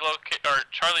currently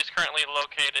Charlie's currently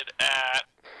located at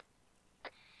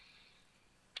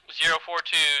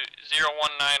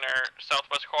 042019er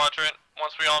Southwest Quadrant.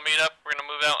 Once we all meet up, we're going to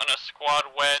move out in a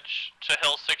squad wedge to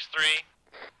Hill 6-3.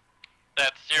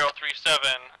 That's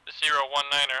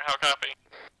 037-019er. How copy?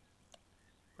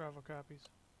 Bravo copies.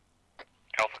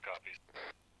 Alpha copies.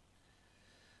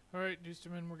 Alright,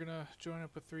 Dxtory, we're gonna join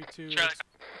up with 3-2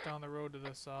 down the road to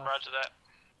the south. Roger that.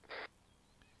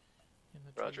 In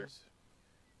the Roger. trees.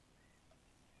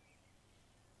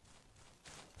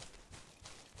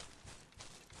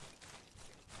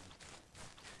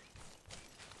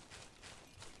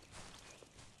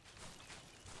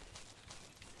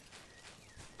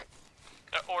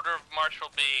 The order of march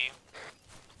will be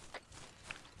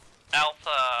Alpha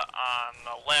on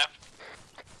the left,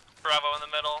 Bravo in the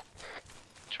middle,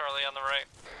 Charlie on the right.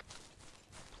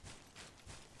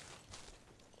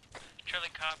 Charlie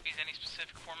copies. Any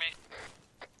specific formation?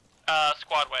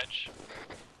 Squad wedge.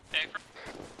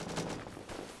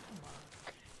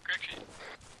 Correction.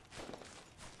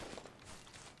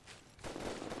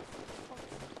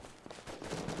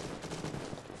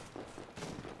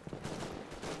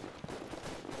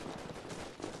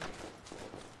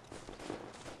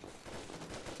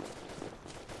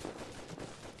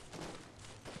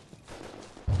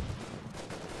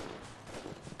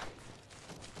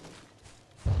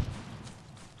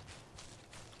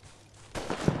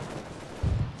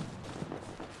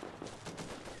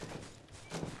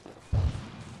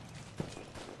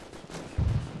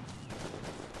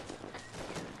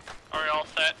 Are we all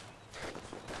set?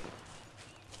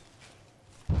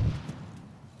 The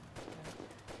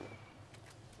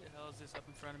hell is this up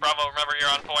in front of me? Bravo, remember you're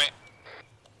on point.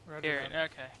 Garrett,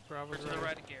 okay. Bravo's We're to the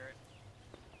right of Garrett.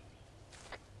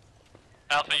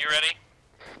 Alpha, you ready?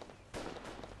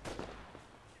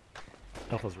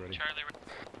 Alpha's ready. Charlie.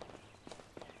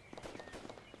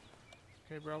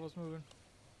 Okay, Bravo's moving.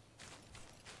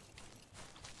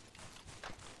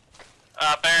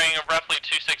 Bearing of roughly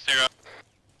 260.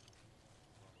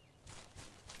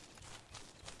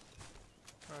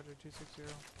 Roger, 260.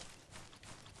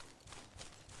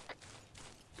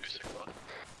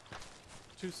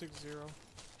 260.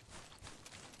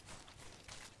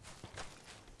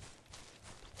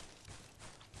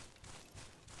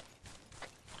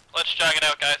 Let's jog it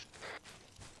out, guys.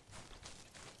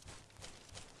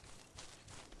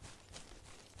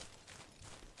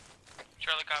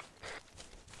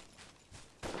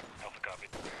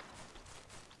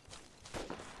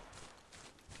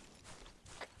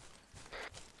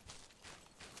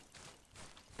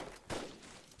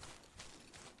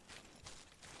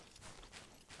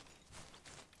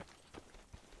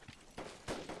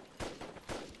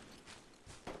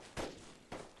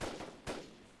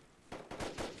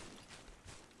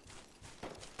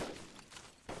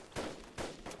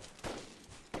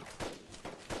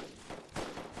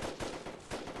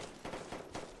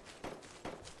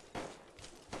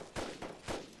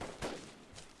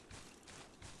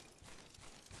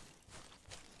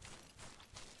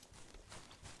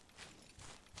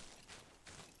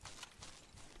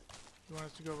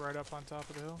 want us to go right up on top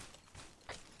of the hill?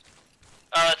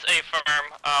 It's A firm.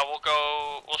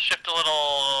 We'll shift a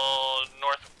little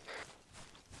north.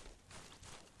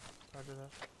 Roger that.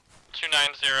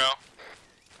 290.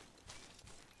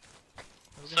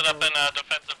 Set up in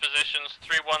defensive positions.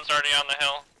 3-1's already on the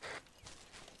hill.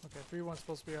 Okay, 3-1's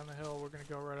supposed to be on the hill. We're gonna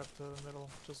go right up to the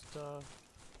middle. Just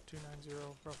 290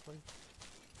 roughly.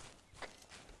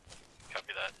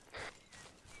 Copy that.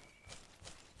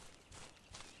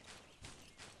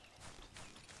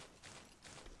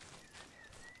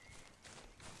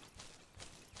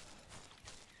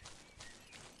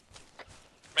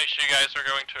 Make sure you guys are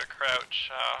going to a crouch,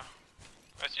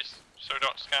 so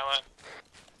don't skyline.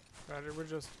 Roger, we're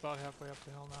just about halfway up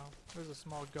the hill now. There's a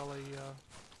small gully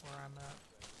where I'm at.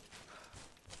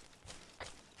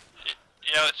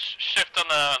 Yeah, let's shift on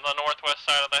the northwest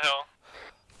side of the hill.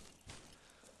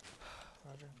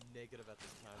 Roger. Negative at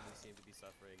this time. We seem to be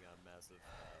suffering a massive...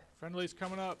 Friendly's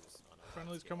coming up.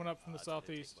 Friendly's coming up from the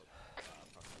southeast.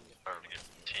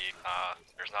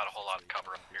 There's not a whole lot of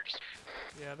cover up here.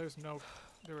 Yeah, there is no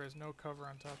cover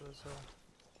on top of this hill.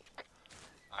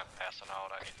 I'm passing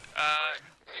out. I need to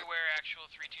Beware, actual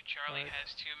 3-2 Charlie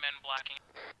has 2 men blocking.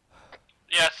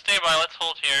 Yeah, stay by. Let's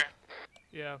hold here.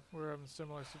 Yeah, we're having a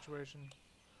similar situation.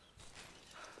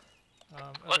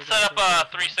 Let's set up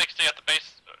 360 at the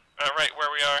base, right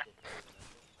where we are.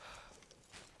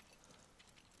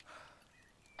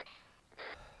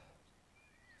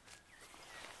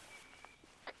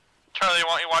 Charlie,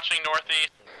 want you watching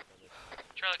northeast?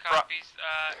 Charlie copies.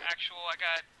 Actual, I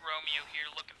got Romeo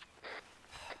here looking for...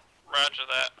 Roger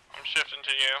that. I'm shifting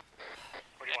to you.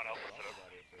 Where do you want Alpha set up?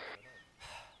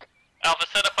 Alpha,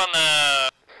 set up on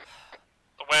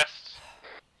the west.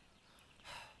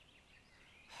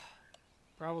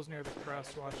 Bravo's near the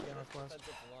crest, watching northwest.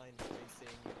 Defensive line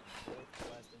facing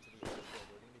northwest into the airfield.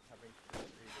 We're going to be covering 3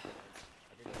 defense.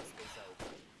 Everybody space out.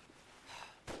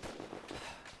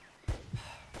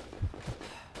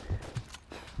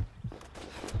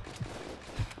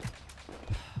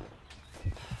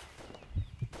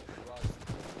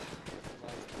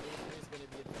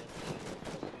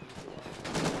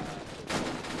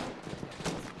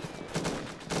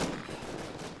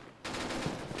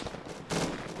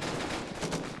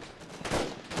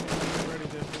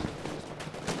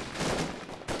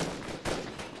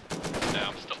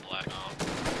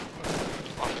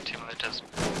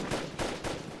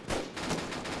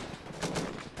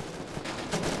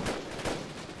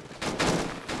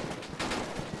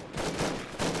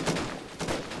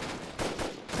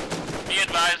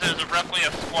 There's roughly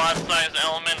a squad-sized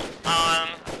element on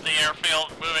the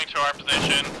airfield moving to our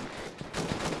position.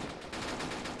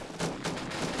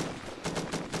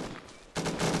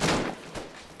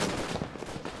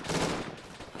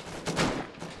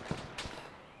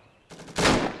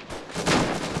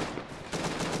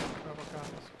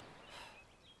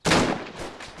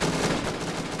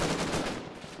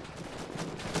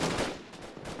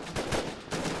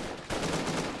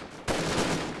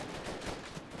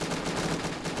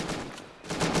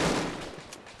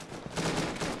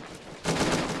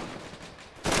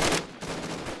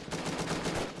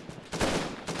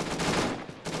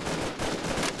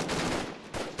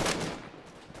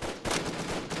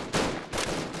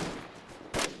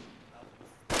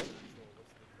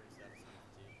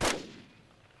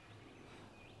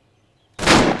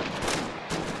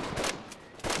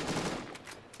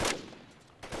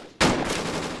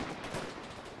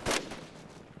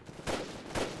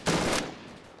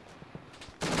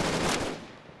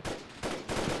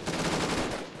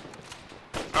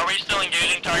 Are we still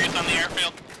engaging targets on the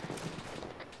airfield?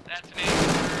 That's an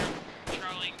airfield.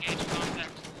 Charlie engaged contact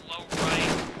low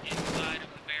right inside of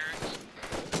the barracks.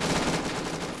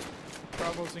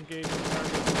 Bravo's engaging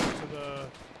targets to the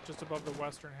just above the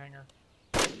western hangar.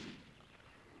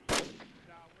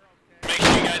 Make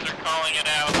sure you guys are calling it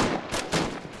out.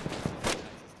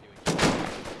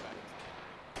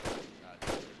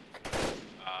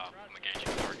 I'm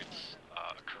engaging targets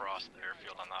across the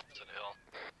airfield on the opposite hill.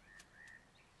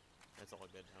 That's all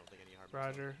good. I don't think any harm.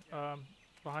 Roger.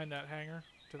 Behind that hangar,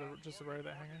 to the just the right of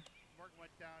that hangar. Morgan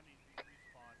went down. He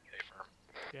respawned. A firm.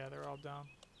 Yeah, they're all down.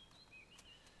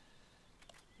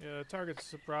 Yeah, the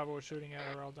targets Bravo was shooting at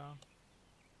are all down.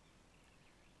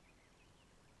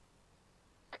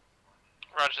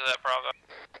 Roger that, Bravo.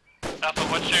 Alpha,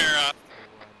 what's your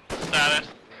status?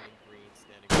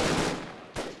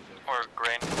 Or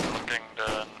green looking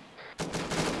done.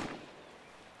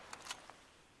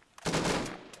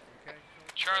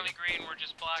 Charlie Green, we're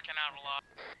just blocking out a lot.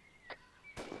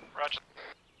 Roger.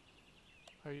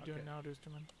 How are you doing now,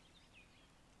 Dxtory?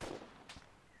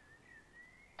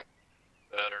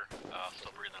 better.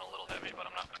 Still breathing a little heavy, but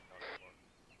I'm not.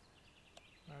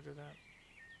 Roger that.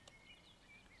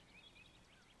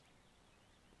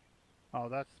 Oh,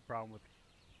 that's the problem with.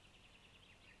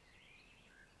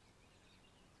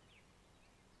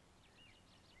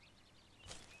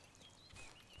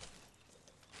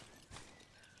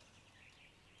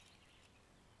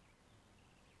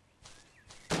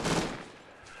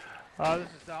 This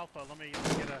is Alpha. Let me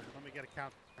get a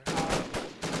count.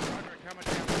 Roderick, how much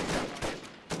damage do you have on you?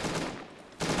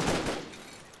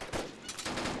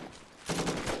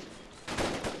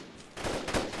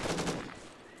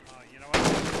 You know what?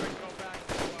 Let's go back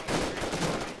to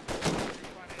 320.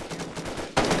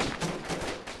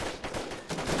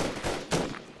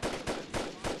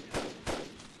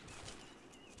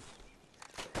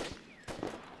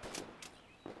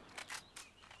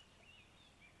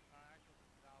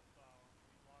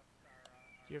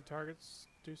 Do you have targets,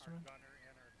 Dxtory? Gunner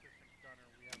and our assistant gunner,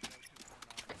 we have no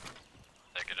 249.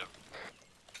 Negative.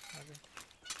 Roger.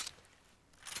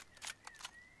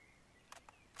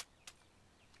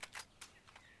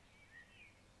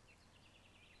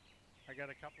 I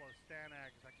got a couple of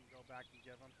Stanags I can go back and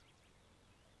give them.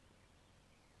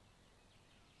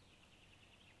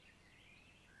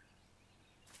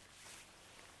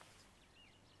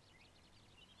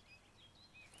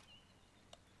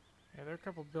 Yeah, there are a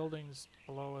couple buildings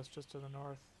below us just to the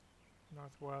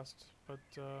northwest, but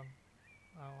I don't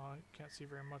know, I can't see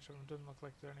very much of them. Doesn't look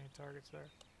like there are any targets there.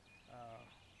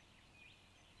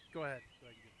 Go ahead and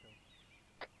get to them.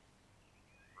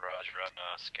 Roger,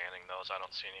 scanning those. I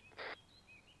don't see any.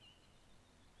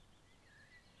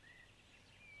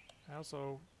 I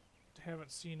also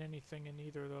haven't seen anything in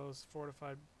either of those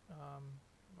fortified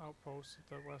outposts at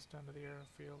the west end of the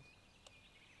airfield.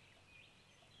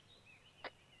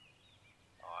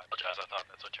 Oh, I apologize. I thought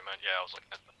that's what you meant. Yeah, I was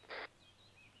looking at them.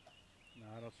 No,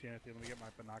 I don't see anything. Let me get my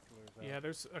binoculars out. Yeah,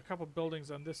 there's a couple buildings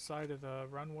on this side of the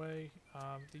runway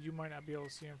that you might not be able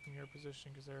to see them from your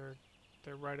position because they're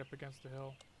right up against the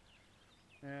hill.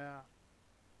 Yeah.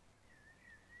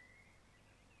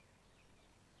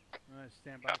 Alright,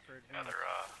 stand by for advance. Yeah,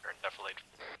 they're definitely.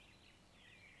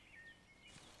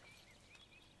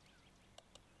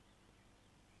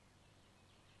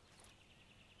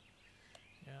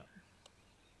 Yeah.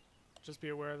 Just be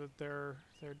aware that they're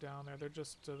down there. They're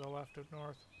just to the left of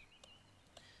north.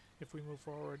 If we move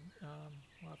forward,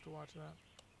 we'll have to watch that.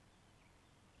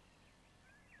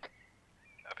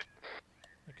 Copy.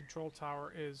 The control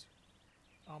tower is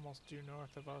almost due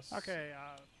north of us. Okay,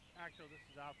 actually, this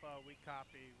is Alpha. We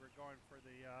copy. We're going for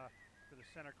the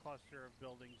center cluster of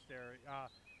buildings there.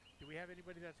 Do we have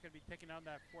anybody that's going to be taking on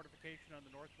that fortification on the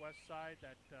northwest side?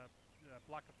 That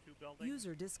block of 2 buildings.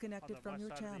 User disconnected from your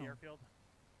channel. On the west side of the airfield.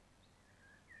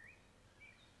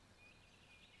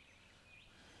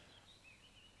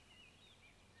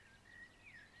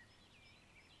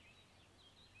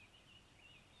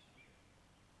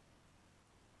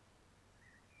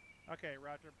 Okay,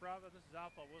 Roger. Bravo, this is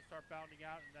Alpha. We'll start bounding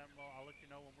out, and then I'll let you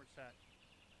know when we're set.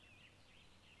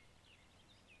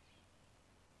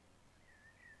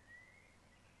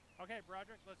 Okay,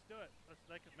 Broderick, let's do it. Let's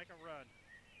make a run.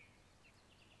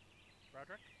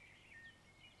 Broderick?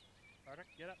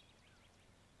 Broderick, get up.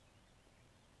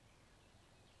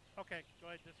 Okay,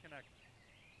 go ahead, disconnect.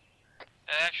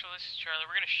 Actually, this is Charlie.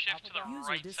 We're going to shift to the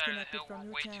right side of the hill.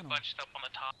 We're way too bunched up on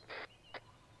the top.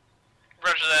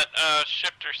 Roger that.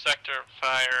 Shift your sector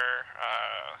fire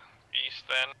east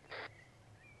then.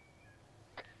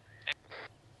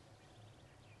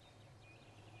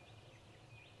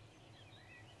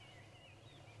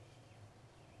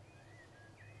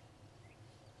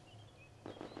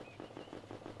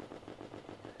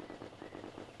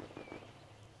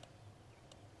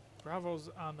 Bravo's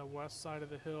on the west side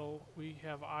of the hill. We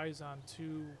have eyes on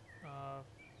 2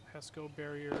 HESCO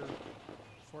barrier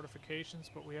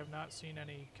fortifications, but we have not seen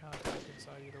any contact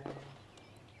inside either one of them.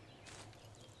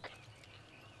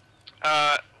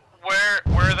 Where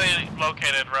are they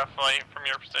located roughly from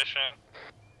your position?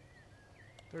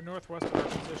 They're northwest of our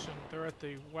position. They're at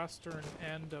the western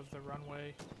end of the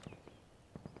runway.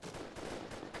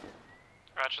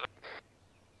 Roger that.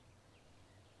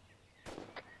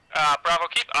 Bravo,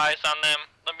 keep eyes on them.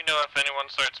 Let me know if anyone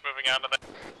starts moving out of there.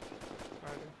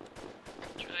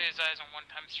 Charlie has eyes on one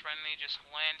times friendly, just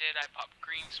landed. I popped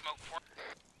green smoke for him.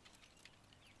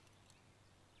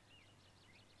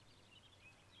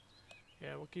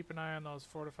 Yeah, we'll keep an eye on those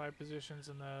fortified positions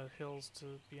in the hills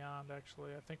to beyond,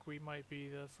 actually. I think we might be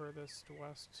the furthest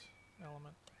west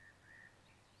element.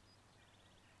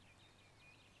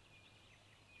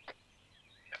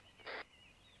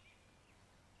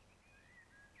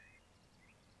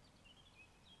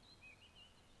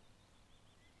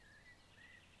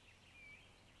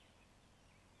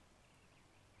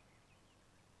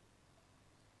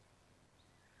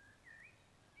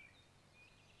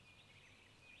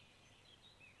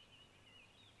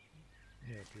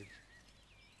 Noted.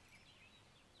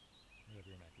 Whenever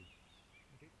you're Mackie.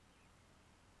 Okay.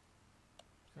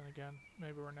 Then again,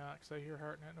 maybe we're not, because I hear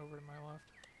Hartnett over to my left.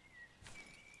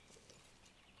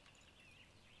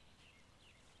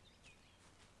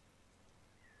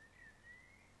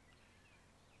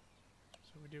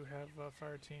 So we do have a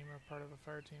fire team, or part of a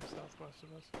fire team southwest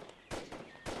of us.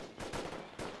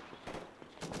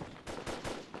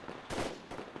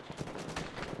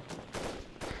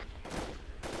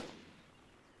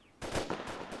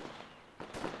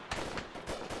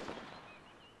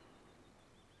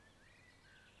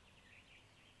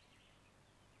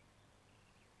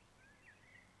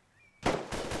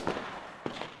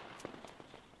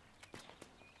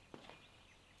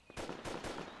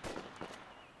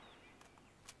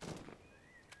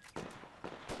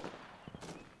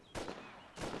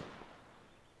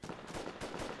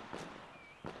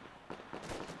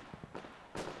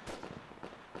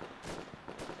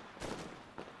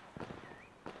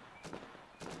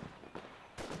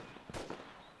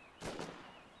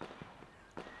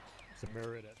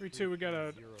 Mirrored at 3-2, we got a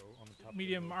on the top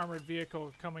medium armored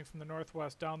vehicle coming from the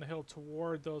northwest down the hill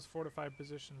toward those fortified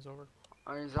positions. Over.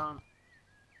 Eyes on.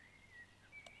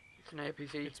 It's an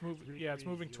APC. It's moving. Yeah, it's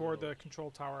moving toward the control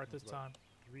tower at this time.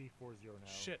 340 now.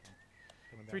 Shit.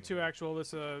 Coming down 3-2 actual.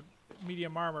 This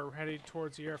medium armor headed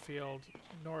towards the airfield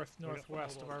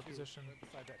northwest of our position. Right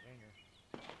beside that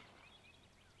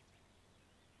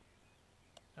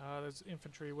hangar. There's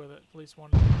infantry with it. At least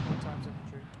one times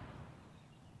infantry.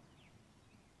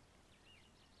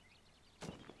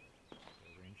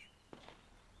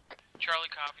 Charlie,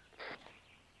 copy.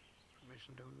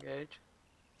 Permission to engage.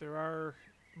 There are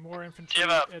more infantry Do you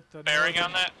have a at the bearing northern...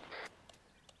 on that?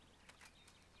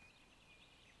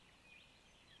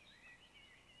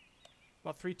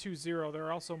 About 320. There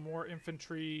are also more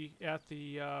infantry at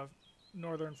the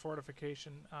northern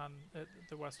fortification on at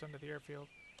the west end of the airfield.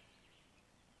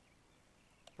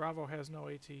 Bravo has no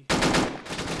AT. Request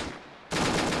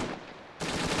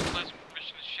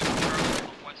permission to shift Charlie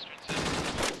from western center.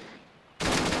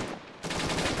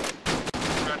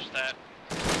 Rush that.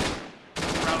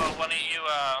 Bravo, why don't you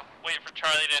wait for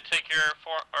Charlie to take your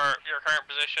current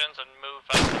positions and move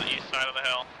to the east side of the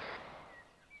hill.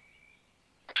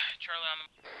 Charlie on the...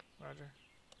 Roger.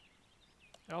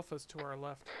 Alpha's to our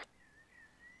left.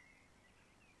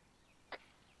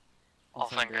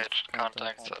 Alpha engaged.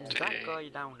 Contacts at the that guy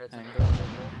down that's hangar.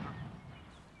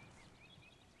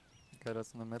 Okay,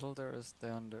 that's in the middle. There is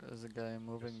a guy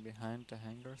moving behind the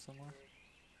hangar somewhere.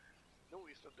 No,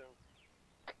 he's still down.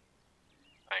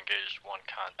 I engaged one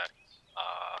contact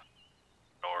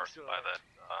north by the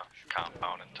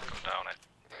compound and took him down it.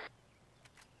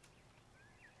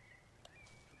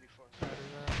 Roger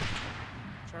that.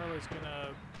 Charlie's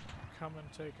gonna come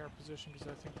and take our position because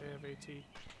I think they have AT.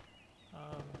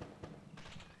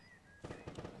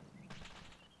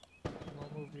 And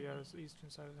we'll move the eastern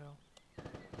side of the hill.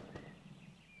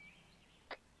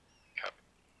 Copy.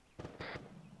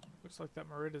 Looks like that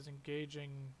Merid is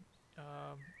engaging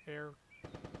air.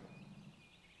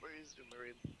 Where is the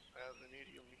Merid? I have an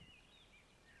AD on me.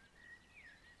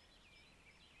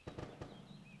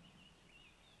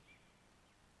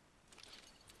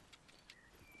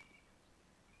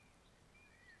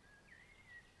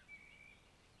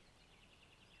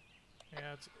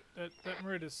 Yeah, it's, that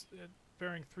Merid is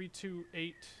bearing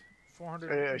 328,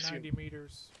 490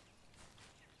 meters.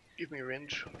 Give me a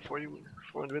range,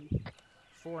 400.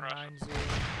 490.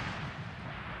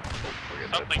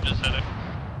 Something just hit it.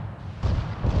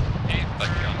 Hey,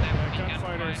 fuck you on them.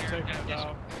 Gunfighter's taking it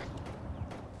out.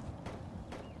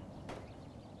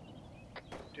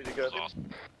 Did you got it?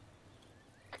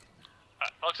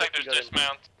 Looks like there's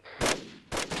dismounts.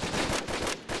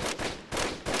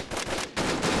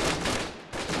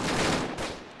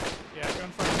 Yeah,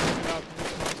 gunfighter's taking it out. The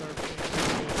dismounts are being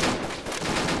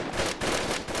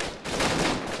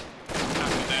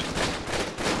After that.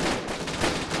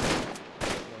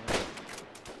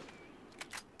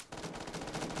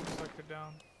 looks like they're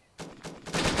down.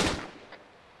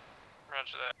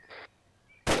 Roger that.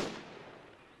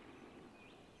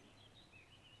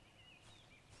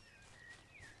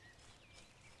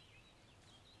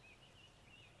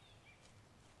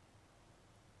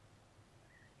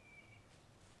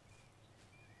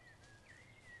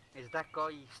 Is that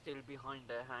guy still behind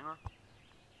the hangar?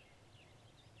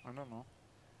 I don't know.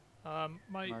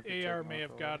 My Might be AR taken may off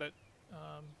have got it.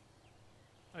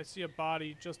 I see a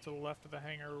body just to the left of the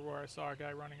hangar where I saw a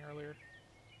guy running earlier.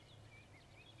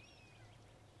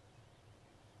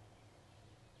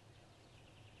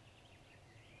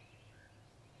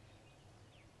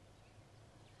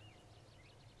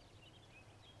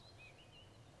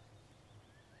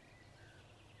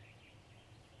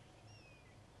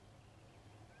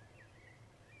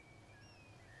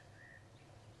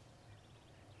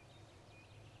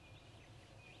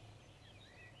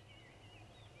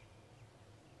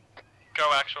 Go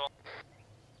actual.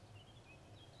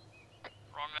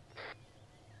 Wrong.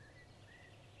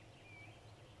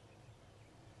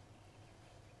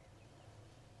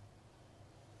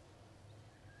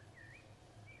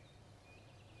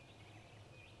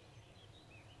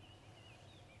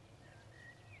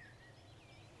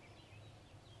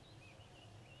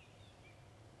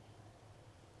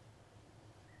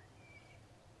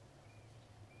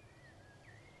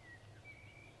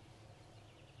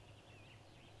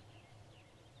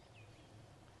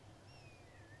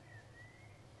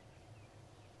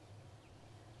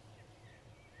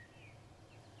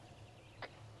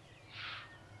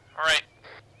 Alright.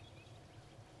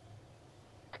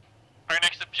 Our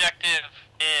next objective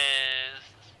is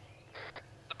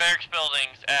the barracks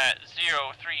buildings at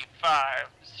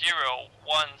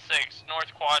 035016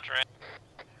 North Quadrant.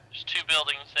 There's 2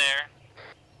 buildings there.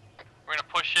 We're gonna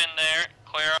push in there,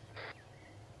 clear up.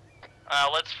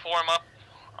 Let's form up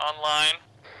online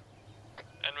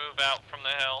and move out from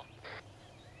the hill.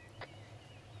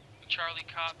 Charlie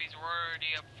copies. We're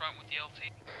already up front with the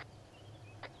LT.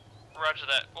 Roger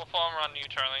that. We'll follow around you,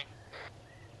 Charlie.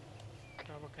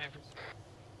 Bravo copies.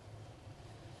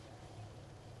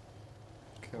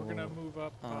 Okay, We're gonna move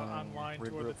up online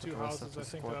toward the 2 houses I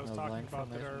think that I was talking about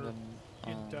that are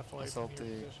in defilade from your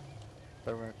position.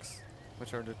 Barracks,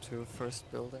 which are the 2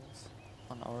 first buildings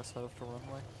on our side of the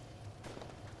runway.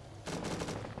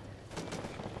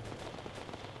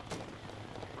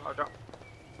 Roger.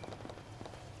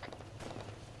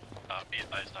 Be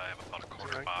advised, I have about a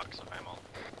quarter box of ammo.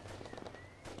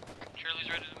 Charlie's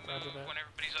ready to move when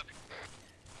everybody's up.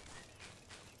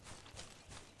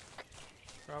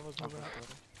 Bravo's moving up.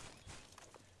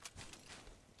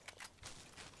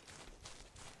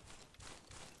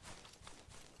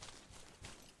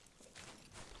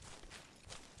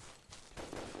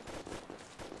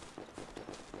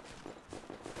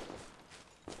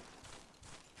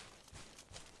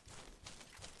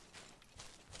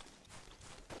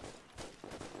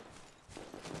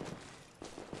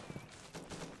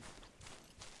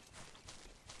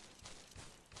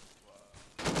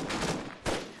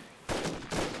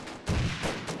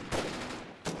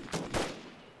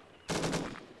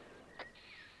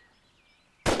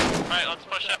 Alright, let's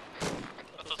push up.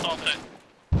 Let's assault it.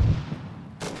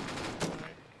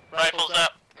 Rifles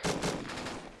up.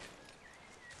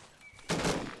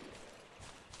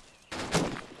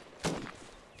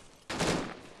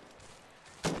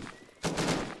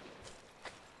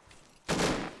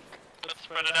 Let's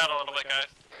spread it out a little bit, guys.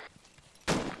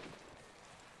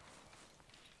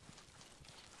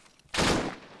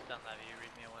 Down that view,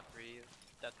 read me on 1-3,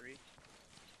 that 3.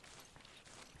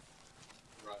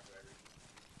 Right,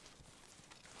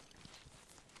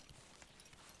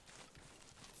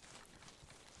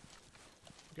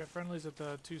 We got friendlies at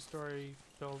the 2-story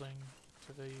building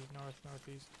to the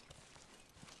northeast.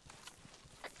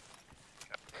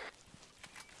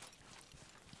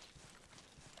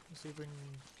 Let's see if we can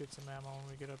get some ammo when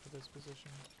we get up to this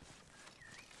position.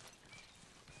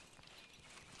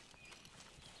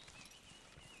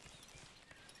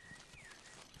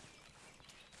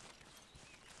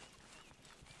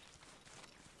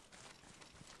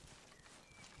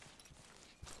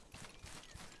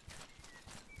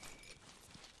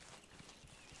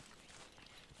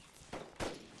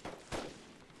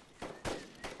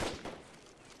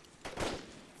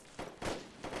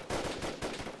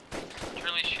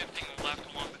 Charlie's shifting left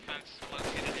along the fence to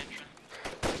locate an entrance.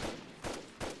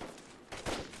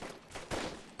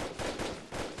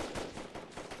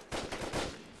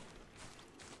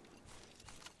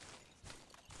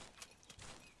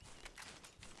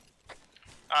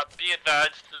 Be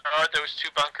advised, there are those 2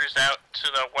 bunkers out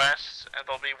to the west, and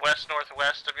they'll be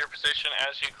west-northwest of your position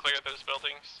as you clear those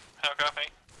buildings. How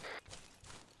copy?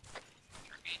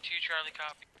 B2 Charlie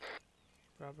copy.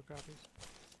 Bravo copies.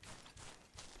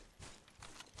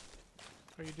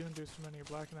 How you doing, Dxtory? You're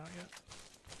blacking out yet?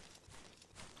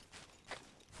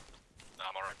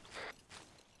 I'm alright.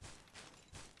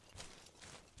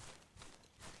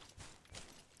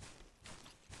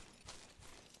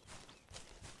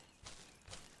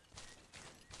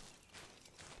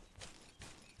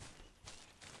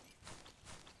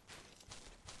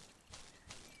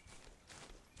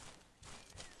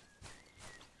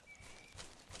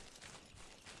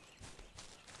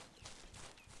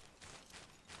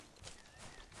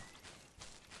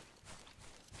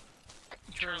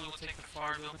 Charlie will take the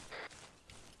far building.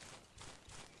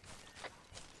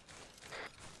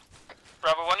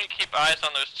 Bravo, why don't you keep eyes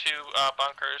on those 2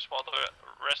 bunkers while the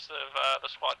rest of the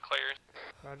squad clears?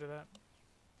 Roger that.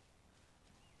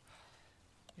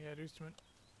 Yeah, Dxtory,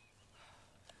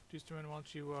 why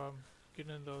don't you Get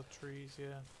in those trees,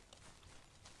 yeah.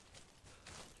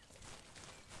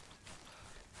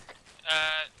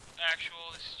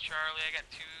 Actual, this is Charlie. I got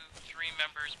 3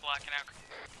 members blacking out.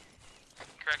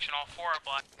 Correction, all 4 are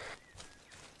black.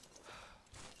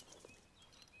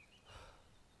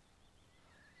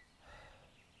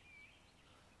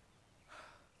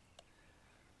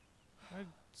 I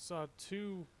saw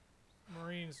 2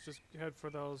 Marines just head for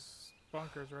those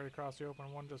bunkers right across the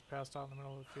open. One just passed out in the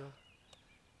middle of the field.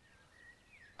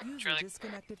 User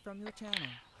disconnected from your channel.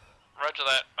 Roger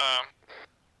that.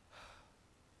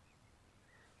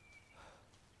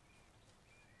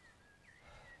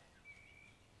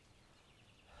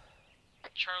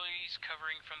 Charlie's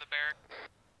covering from the barrack.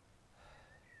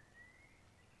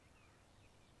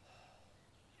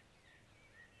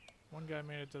 One guy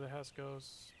made it to the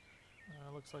Hescos.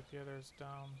 Looks like the other's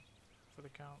down for the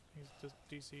count. He's just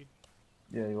DC'd.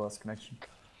 Yeah, you lost connection.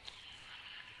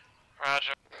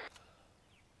 Roger.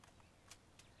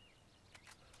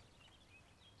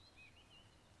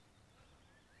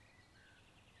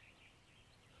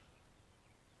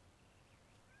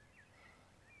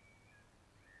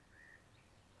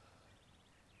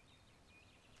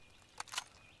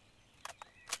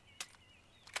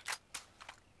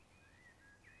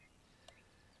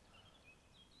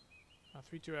 Uh,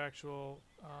 3-2 actual.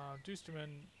 Dxtory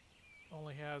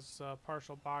only has a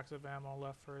partial box of ammo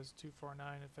left for his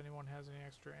 249. If anyone has any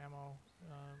extra ammo,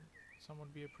 someone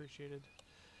would be appreciated.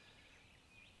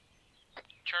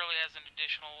 Charlie has an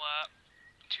additional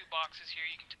 2 boxes here.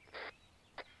 You can.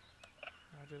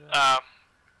 Roger that.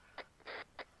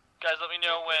 Guys, let me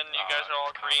know when you guys are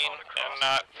all green and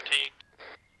not fatigued.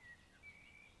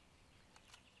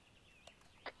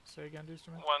 Say again,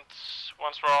 Dxtory?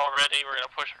 Once we're all ready, we're gonna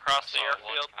push across the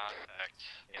airfield Contact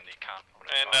in the compound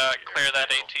and clear that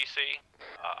ATC.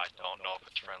 I don't know if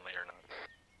it's friendly or not.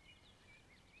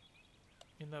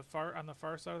 On the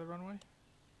far side of the runway?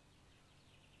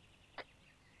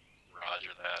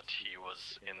 Roger that. He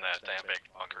was in that sandbag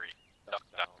bunker. He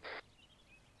ducked down.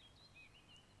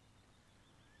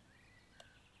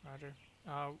 Roger.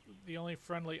 The only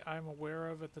friendly I'm aware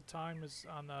of at the time is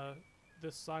on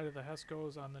this side of the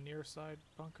Hescos, on the near side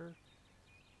bunker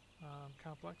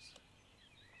complex.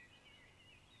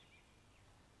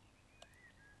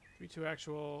 3-2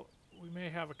 actual. We may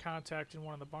have a contact in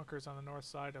one of the bunkers on the north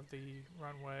side of the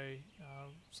runway.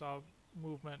 Saw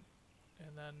movement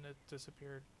and then it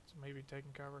disappeared. So maybe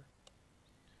taking cover.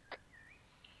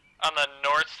 On the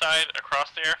north side across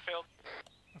the airfield?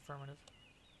 Affirmative.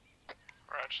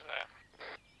 Roger that.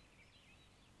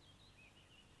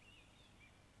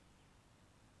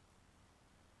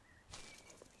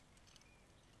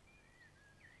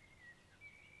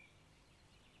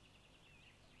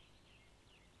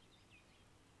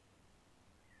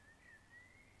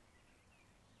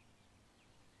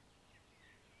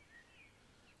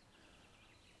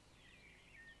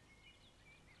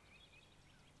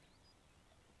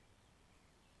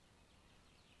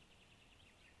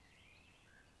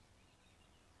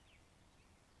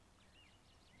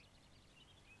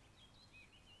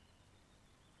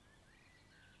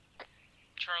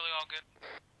 Charlie, all good.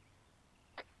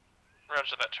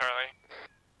 Roger that, Charlie.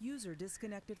 User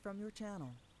disconnected from your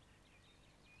channel.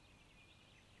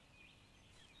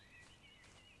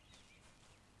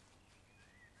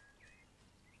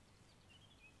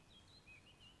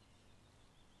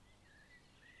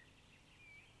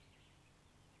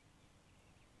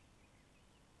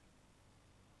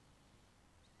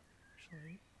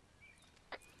 Actually.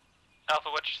 Alpha,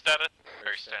 what's your status?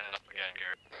 We're standing up again,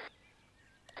 Garrett.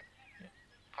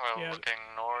 We're looking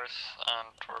north and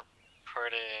we're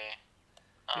pretty...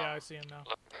 yeah, I see him now.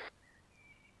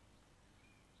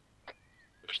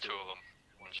 There's 2 of them.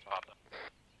 One just popped up.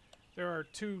 There are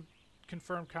 2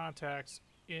 confirmed contacts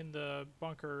in the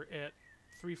bunker at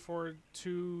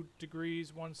 342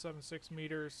 degrees 176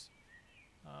 meters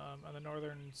on the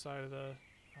northern side of the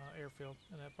airfield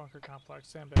in that bunker complex.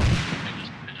 Sandbag. They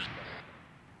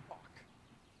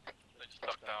just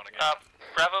ducked down again.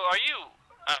 Bravo, are you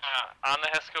on the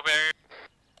Hesco barrier?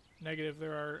 Negative.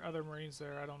 There are other Marines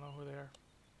there. I don't know who they are.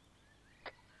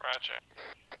 Roger.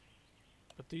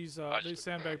 But these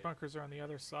sandbag bunkers are on the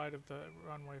other side of the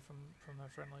runway from the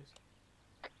friendlies.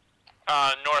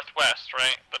 Northwest,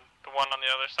 right? The one on the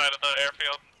other side of the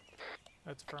airfield?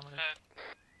 That's affirmative.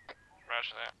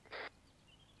 Roger that.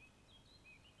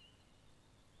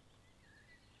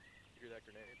 You hear that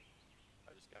grenade?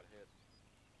 I just got hit.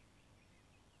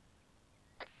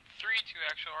 3-2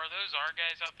 actual. Are those our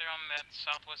guys out there on that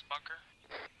southwest bunker?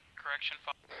 Correction.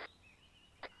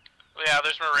 Well, yeah,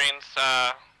 there's Marines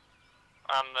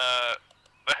on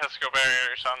the Hesco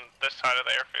barriers on this side of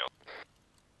the airfield.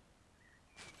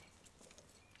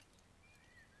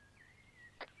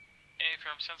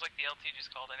 affirm. Sounds like the LT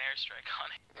just called an airstrike on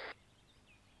it.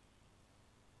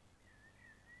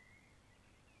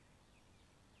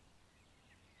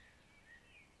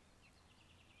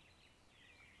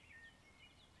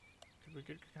 Could we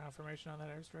get confirmation on that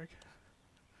airstrike?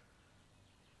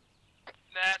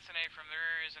 That's an affirm.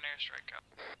 There is an airstrike out.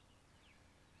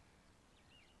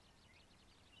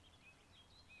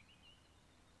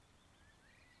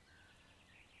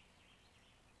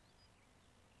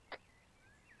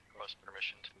 Request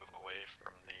permission to move away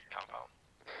from the compound.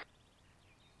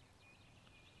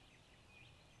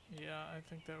 Yeah, I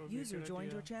think that would be a User good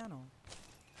joined idea. your channel.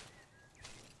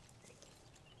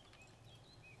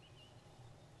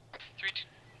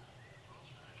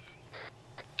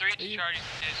 3 to Charlie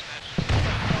dispatch.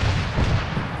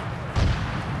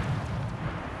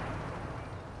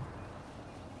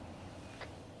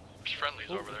 There's friendlies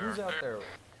over there. Who's out there?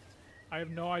 I have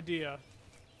no idea.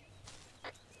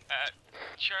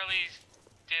 Charlie's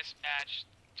dispatched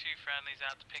 2 friendlies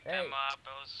out to pick them up,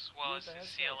 as well as the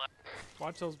CLF.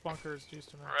 Watch those bunkers,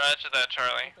 Houston. Roger that,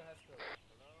 Charlie.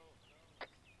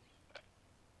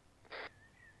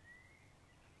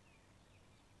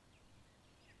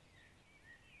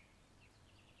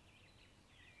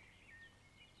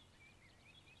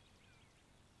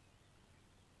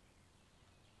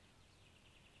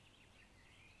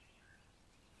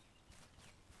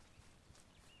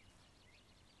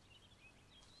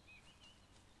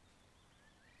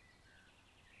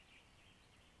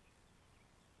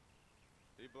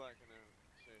 Be blacking out.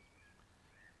 Safe.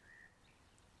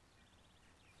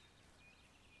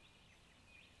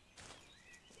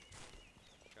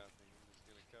 Copy. I'm just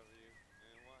gonna cover you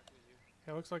and watching you.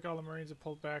 Yeah, it looks like all the Marines have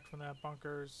pulled back from that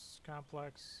bunkers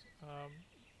complex.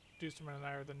 Dusterman and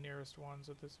I are the nearest ones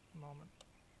at this moment.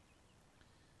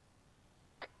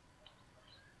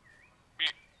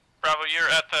 Bravo, you're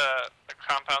at the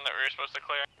compound that we were supposed to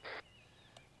clear.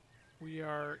 We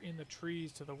are in the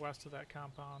trees to the west of that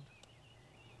compound.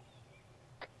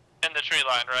 In the tree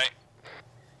line, right?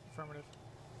 Affirmative.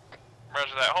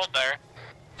 Roger that. Hold there.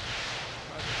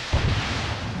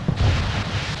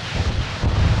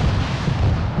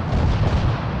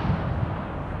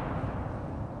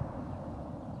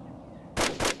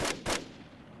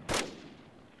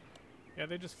 Yeah,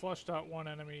 they just flushed out one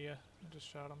enemy. I just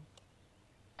shot him.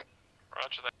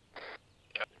 Roger that.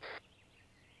 Yep.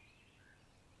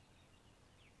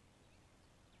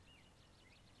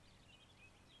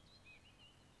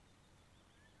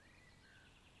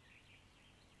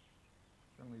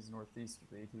 Friendly's northeast of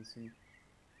the ATC.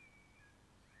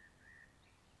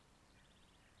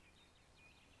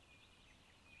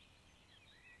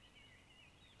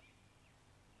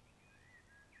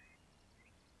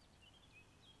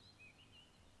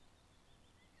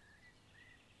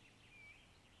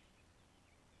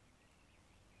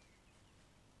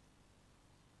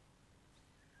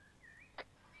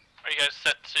 Are you guys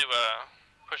set to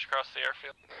push across the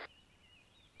airfield?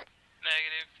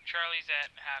 Negative. Charlie's at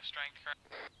half strength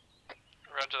currently.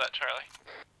 Roger that, Charlie.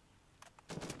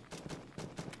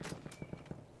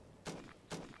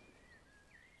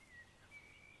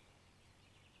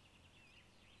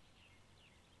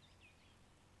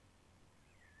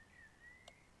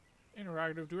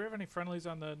 Interrogative, do we have any friendlies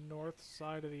on the north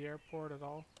side of the airport at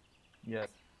all? Yes.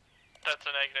 That's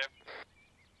a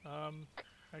negative.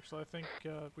 Actually, I think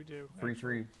we do.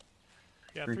 3-3.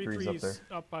 Yeah, 3-3's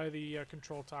up by the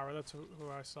control tower. That's who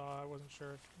I saw. I wasn't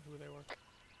sure who they were.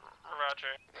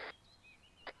 Roger.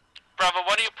 Bravo,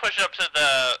 why don't you push up to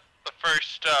the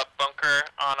first bunker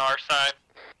on our side?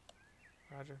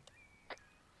 Roger.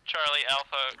 Charlie,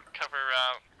 Alpha, cover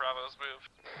Bravo's move.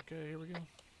 Okay, here we go.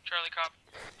 Charlie, copy.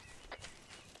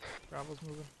 Bravo's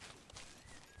moving.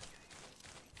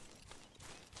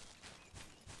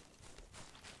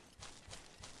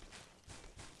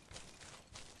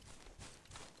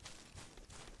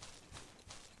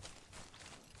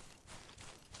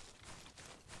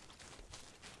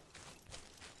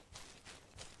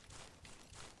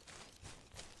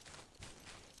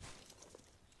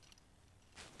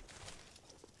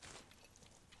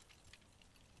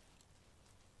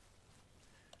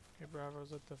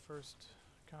 Bravo's at the first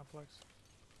complex.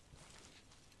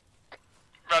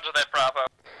 Roger that, Bravo.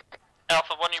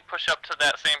 Alpha, why don't you push up to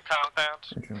that same compound?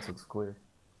 Entrance looks clear.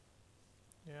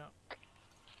 Yeah.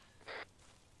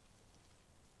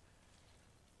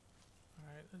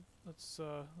 Alright,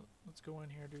 let's go in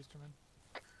here, Dusterman.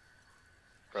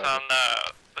 It's on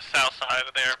the south side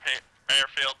of the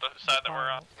airfield, the side that we're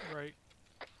on. Right.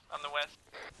 On the west.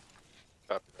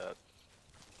 Copy that.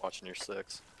 Watching your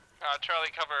 6. Charlie,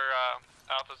 cover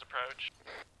Alpha's approach.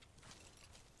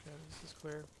 Okay, this is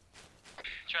clear.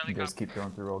 You guys keep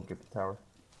going through, I'll get the tower.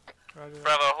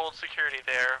 Bravo, hold security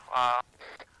there.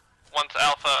 Once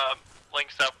Alpha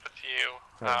links up with you,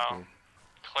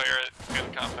 clear it, go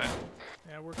to combat.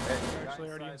 Yeah, we're actually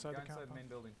already inside the compound. Main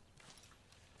building.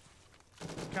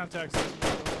 Contacts.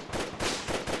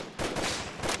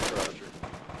 Roger.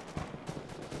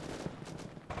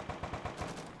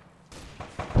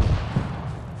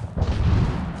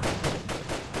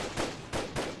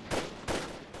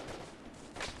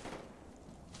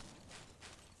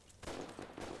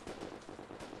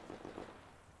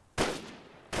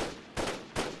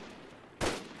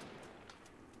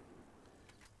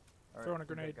 Throwing a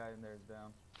grenade. That guy in there is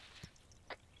down.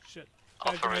 Shit.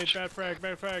 Bad grenade, bad frag,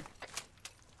 bad frag.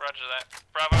 Roger that.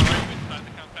 Bravo, are you inside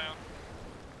the compound?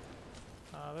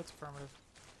 That's affirmative.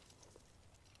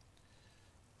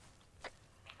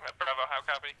 Bravo, how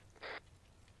copy?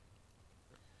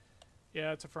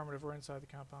 Yeah, it's affirmative. We're inside the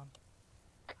compound.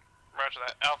 Roger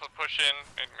that. Alpha, push in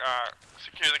and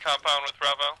secure the compound with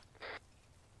Bravo.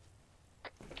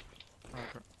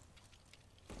 Okay.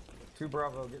 2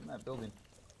 Bravo, get in that building.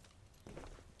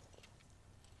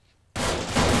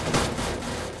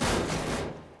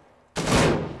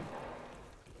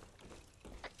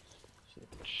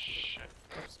 Shit.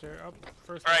 Upstairs, up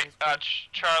first. Alright,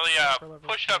 Charlie,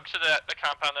 push up to the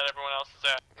compound that everyone else is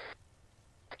at.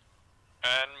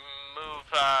 And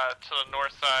move to the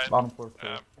north side. Bottom floor.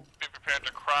 Be prepared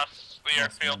to cross the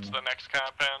airfield to the next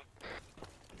compound.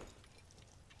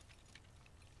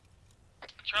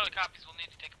 Charlie copies, we'll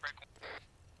need to take a break.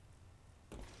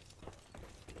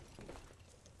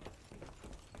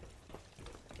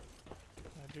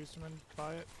 Deuceman,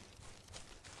 buy it.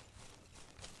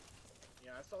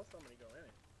 Yeah, I saw somebody go in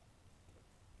it.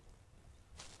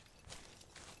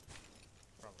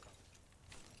 Come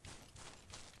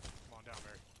on down,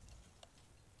 Mary.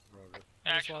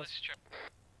 Actually, this is true.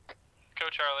 Go,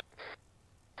 Charlie.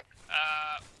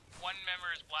 One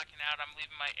member is blacking out. I'm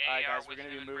leaving my Alright, AR guys, we're with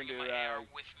gonna him be moving and to bringing my AR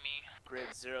with me.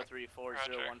 grid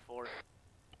 034014.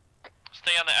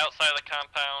 Stay on the outside of the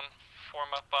compound.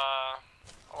 Form up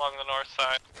along the north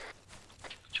side.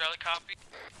 Charlie, copy.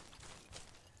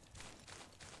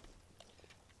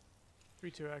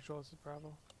 3-2 actual, this is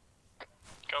Bravo.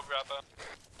 Go, Bravo.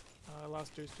 I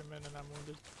lost Deuceman and I'm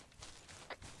wounded.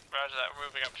 Roger that, we're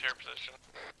moving up to your position.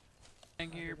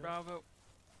 Thank you, Bravo.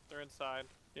 They're inside.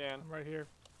 Yeah. I'm right here.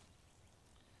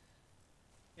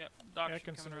 Yep,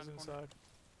 Atkinson is inside.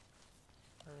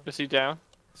 Is he down?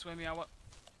 Swim me out, what?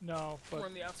 No, but We're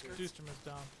on the outskirts. Deuceman's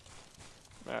down.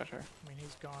 Roger. I mean,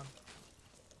 he's gone.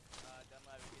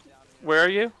 Where are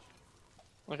you?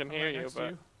 I can I'm hear right you, next to but...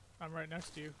 you. I'm right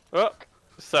next to you. Oh!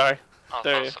 Sorry.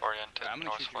 There you Alpha's oriented I'm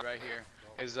gonna shoot you right here.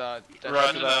 Is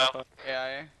Roger that.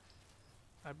 AIA?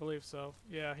 I believe so.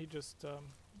 Yeah, he just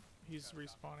he's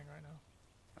respawning right now.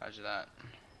 Roger that.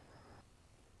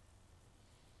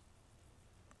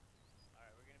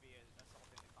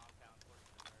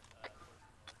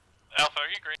 Alpha, are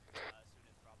you green?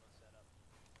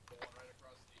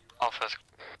 Alpha's.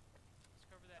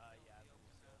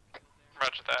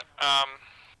 Roger that.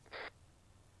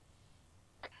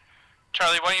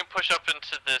 Charlie, why don't you push up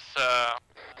into this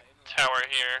tower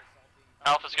here?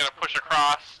 Alpha's gonna push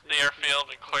across the airfield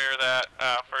and clear that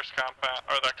first compound,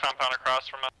 or the compound across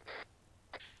from us.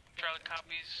 Charlie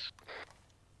copies.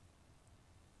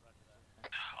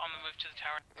 On the move to the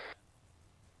tower.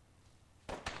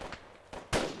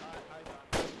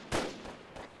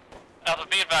 Alpha,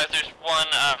 be advised, there's one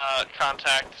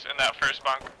contact in that first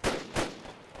bunker.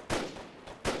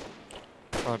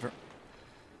 Roger.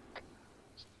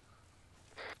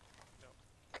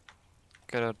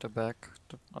 Get out the back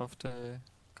of the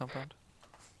compound.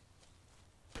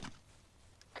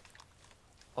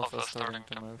 Alpha starting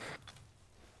to move.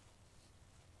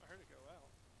 I heard it go out.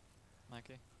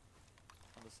 Mikey,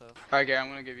 on the south. Alright, Gary, I'm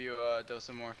gonna give you a dose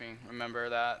of morphine. Remember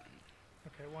that.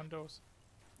 Okay, 1 dose.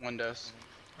 1 dose.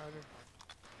 Roger.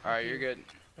 Alright, you're good.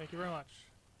 Thank you very much.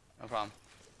 No problem.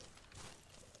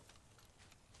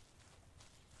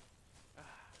 I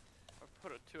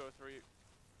put a 203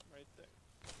 right there.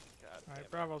 God damn Alright,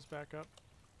 it. Bravo's back up.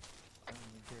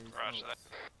 Roger that.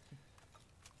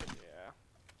 Yeah.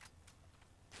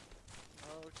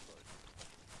 Oh, explode.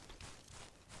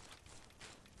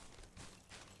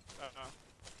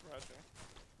 Roger.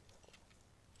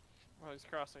 Well, he's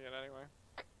crossing it anyway.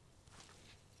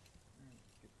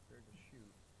 Get prepared to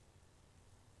shoot.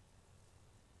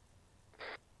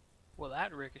 Will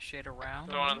that ricochet around?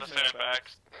 The one on the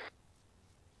sandbags.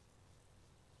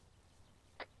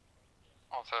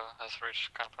 Alpha has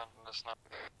reached compound and is now.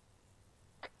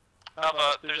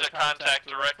 Alpha, there's a contact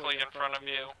directly in front of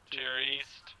you, to your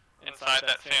east. inside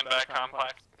that sandbag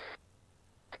complex.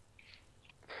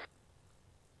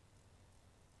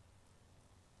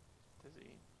 Does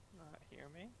he not hear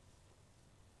me?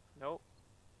 Nope.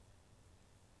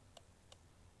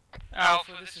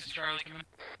 Alpha, this is Charlie coming.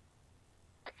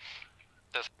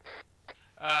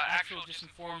 Actual just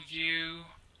informed you,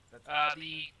 the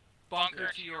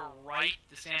bunker to your right,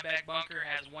 the sandbag bunker,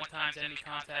 has 1x enemy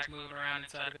contact moving around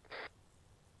inside of it.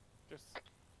 Just...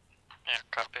 Yeah,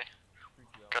 copy.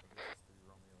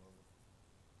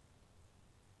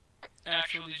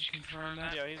 Actual, did you confirm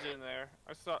that? Yeah, he's in there.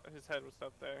 I saw his head was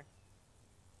up there.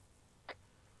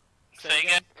 Say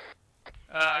again?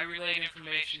 I relayed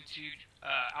information to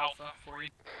Alpha for you.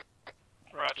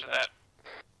 Roger that.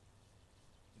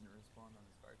 Didn't respond on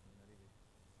his fire from that either.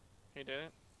 He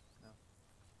didn't? No.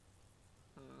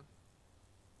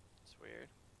 It's weird.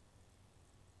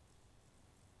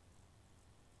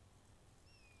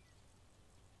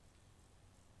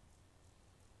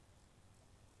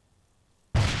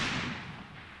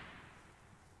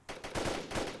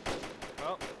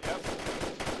 Oh, yep. I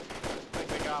think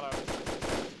they got him.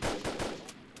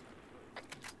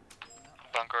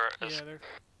 Bunker is... Yeah, they're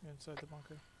inside the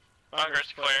bunker.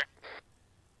 Bunker's clear.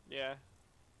 Yeah.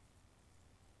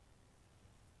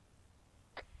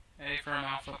 Hey, firm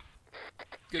Alpha.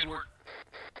 Good work.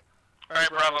 Alright,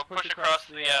 Bravo, push across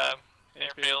the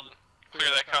airfield, clear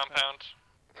that compound.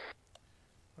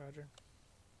 Roger.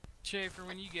 Schaefer,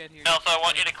 when you get here... Alpha, I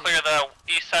want you to clear the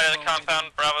east side of the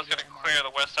compound. Bravo's gonna clear the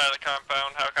west side of the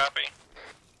compound. How copy?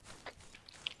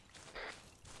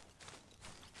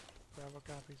 Bravo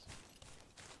copies.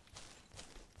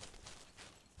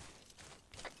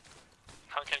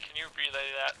 Hunkin, can you relay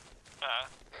that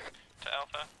to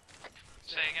Alpha?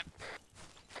 Say again?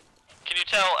 Can you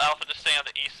tell Alpha to stay on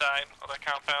the east side of the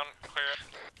compound? Clear it.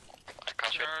 I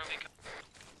copy. Charlie.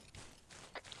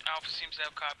 Alpha seems to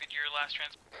have copied your last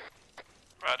transmission.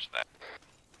 Roger that.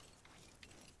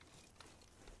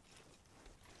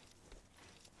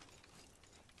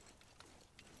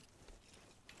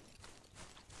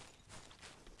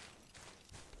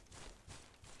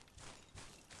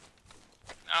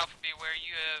 Alpha, be aware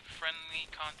you have friendly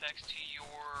contacts to your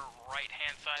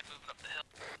right-hand side moving up the hill.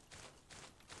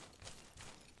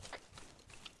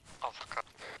 Alpha copy.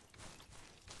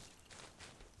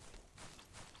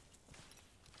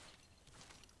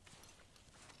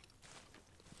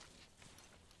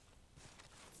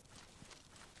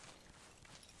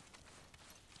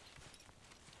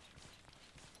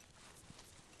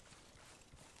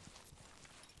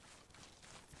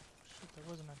 Shit, there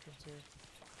was an entrance here.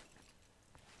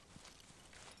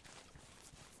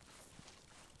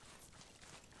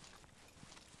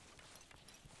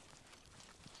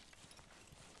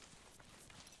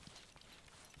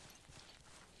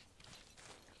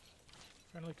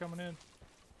 Friendly coming in.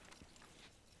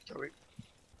 Sorry.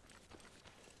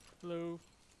 Hello.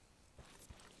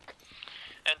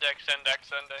 Index,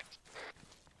 index, index.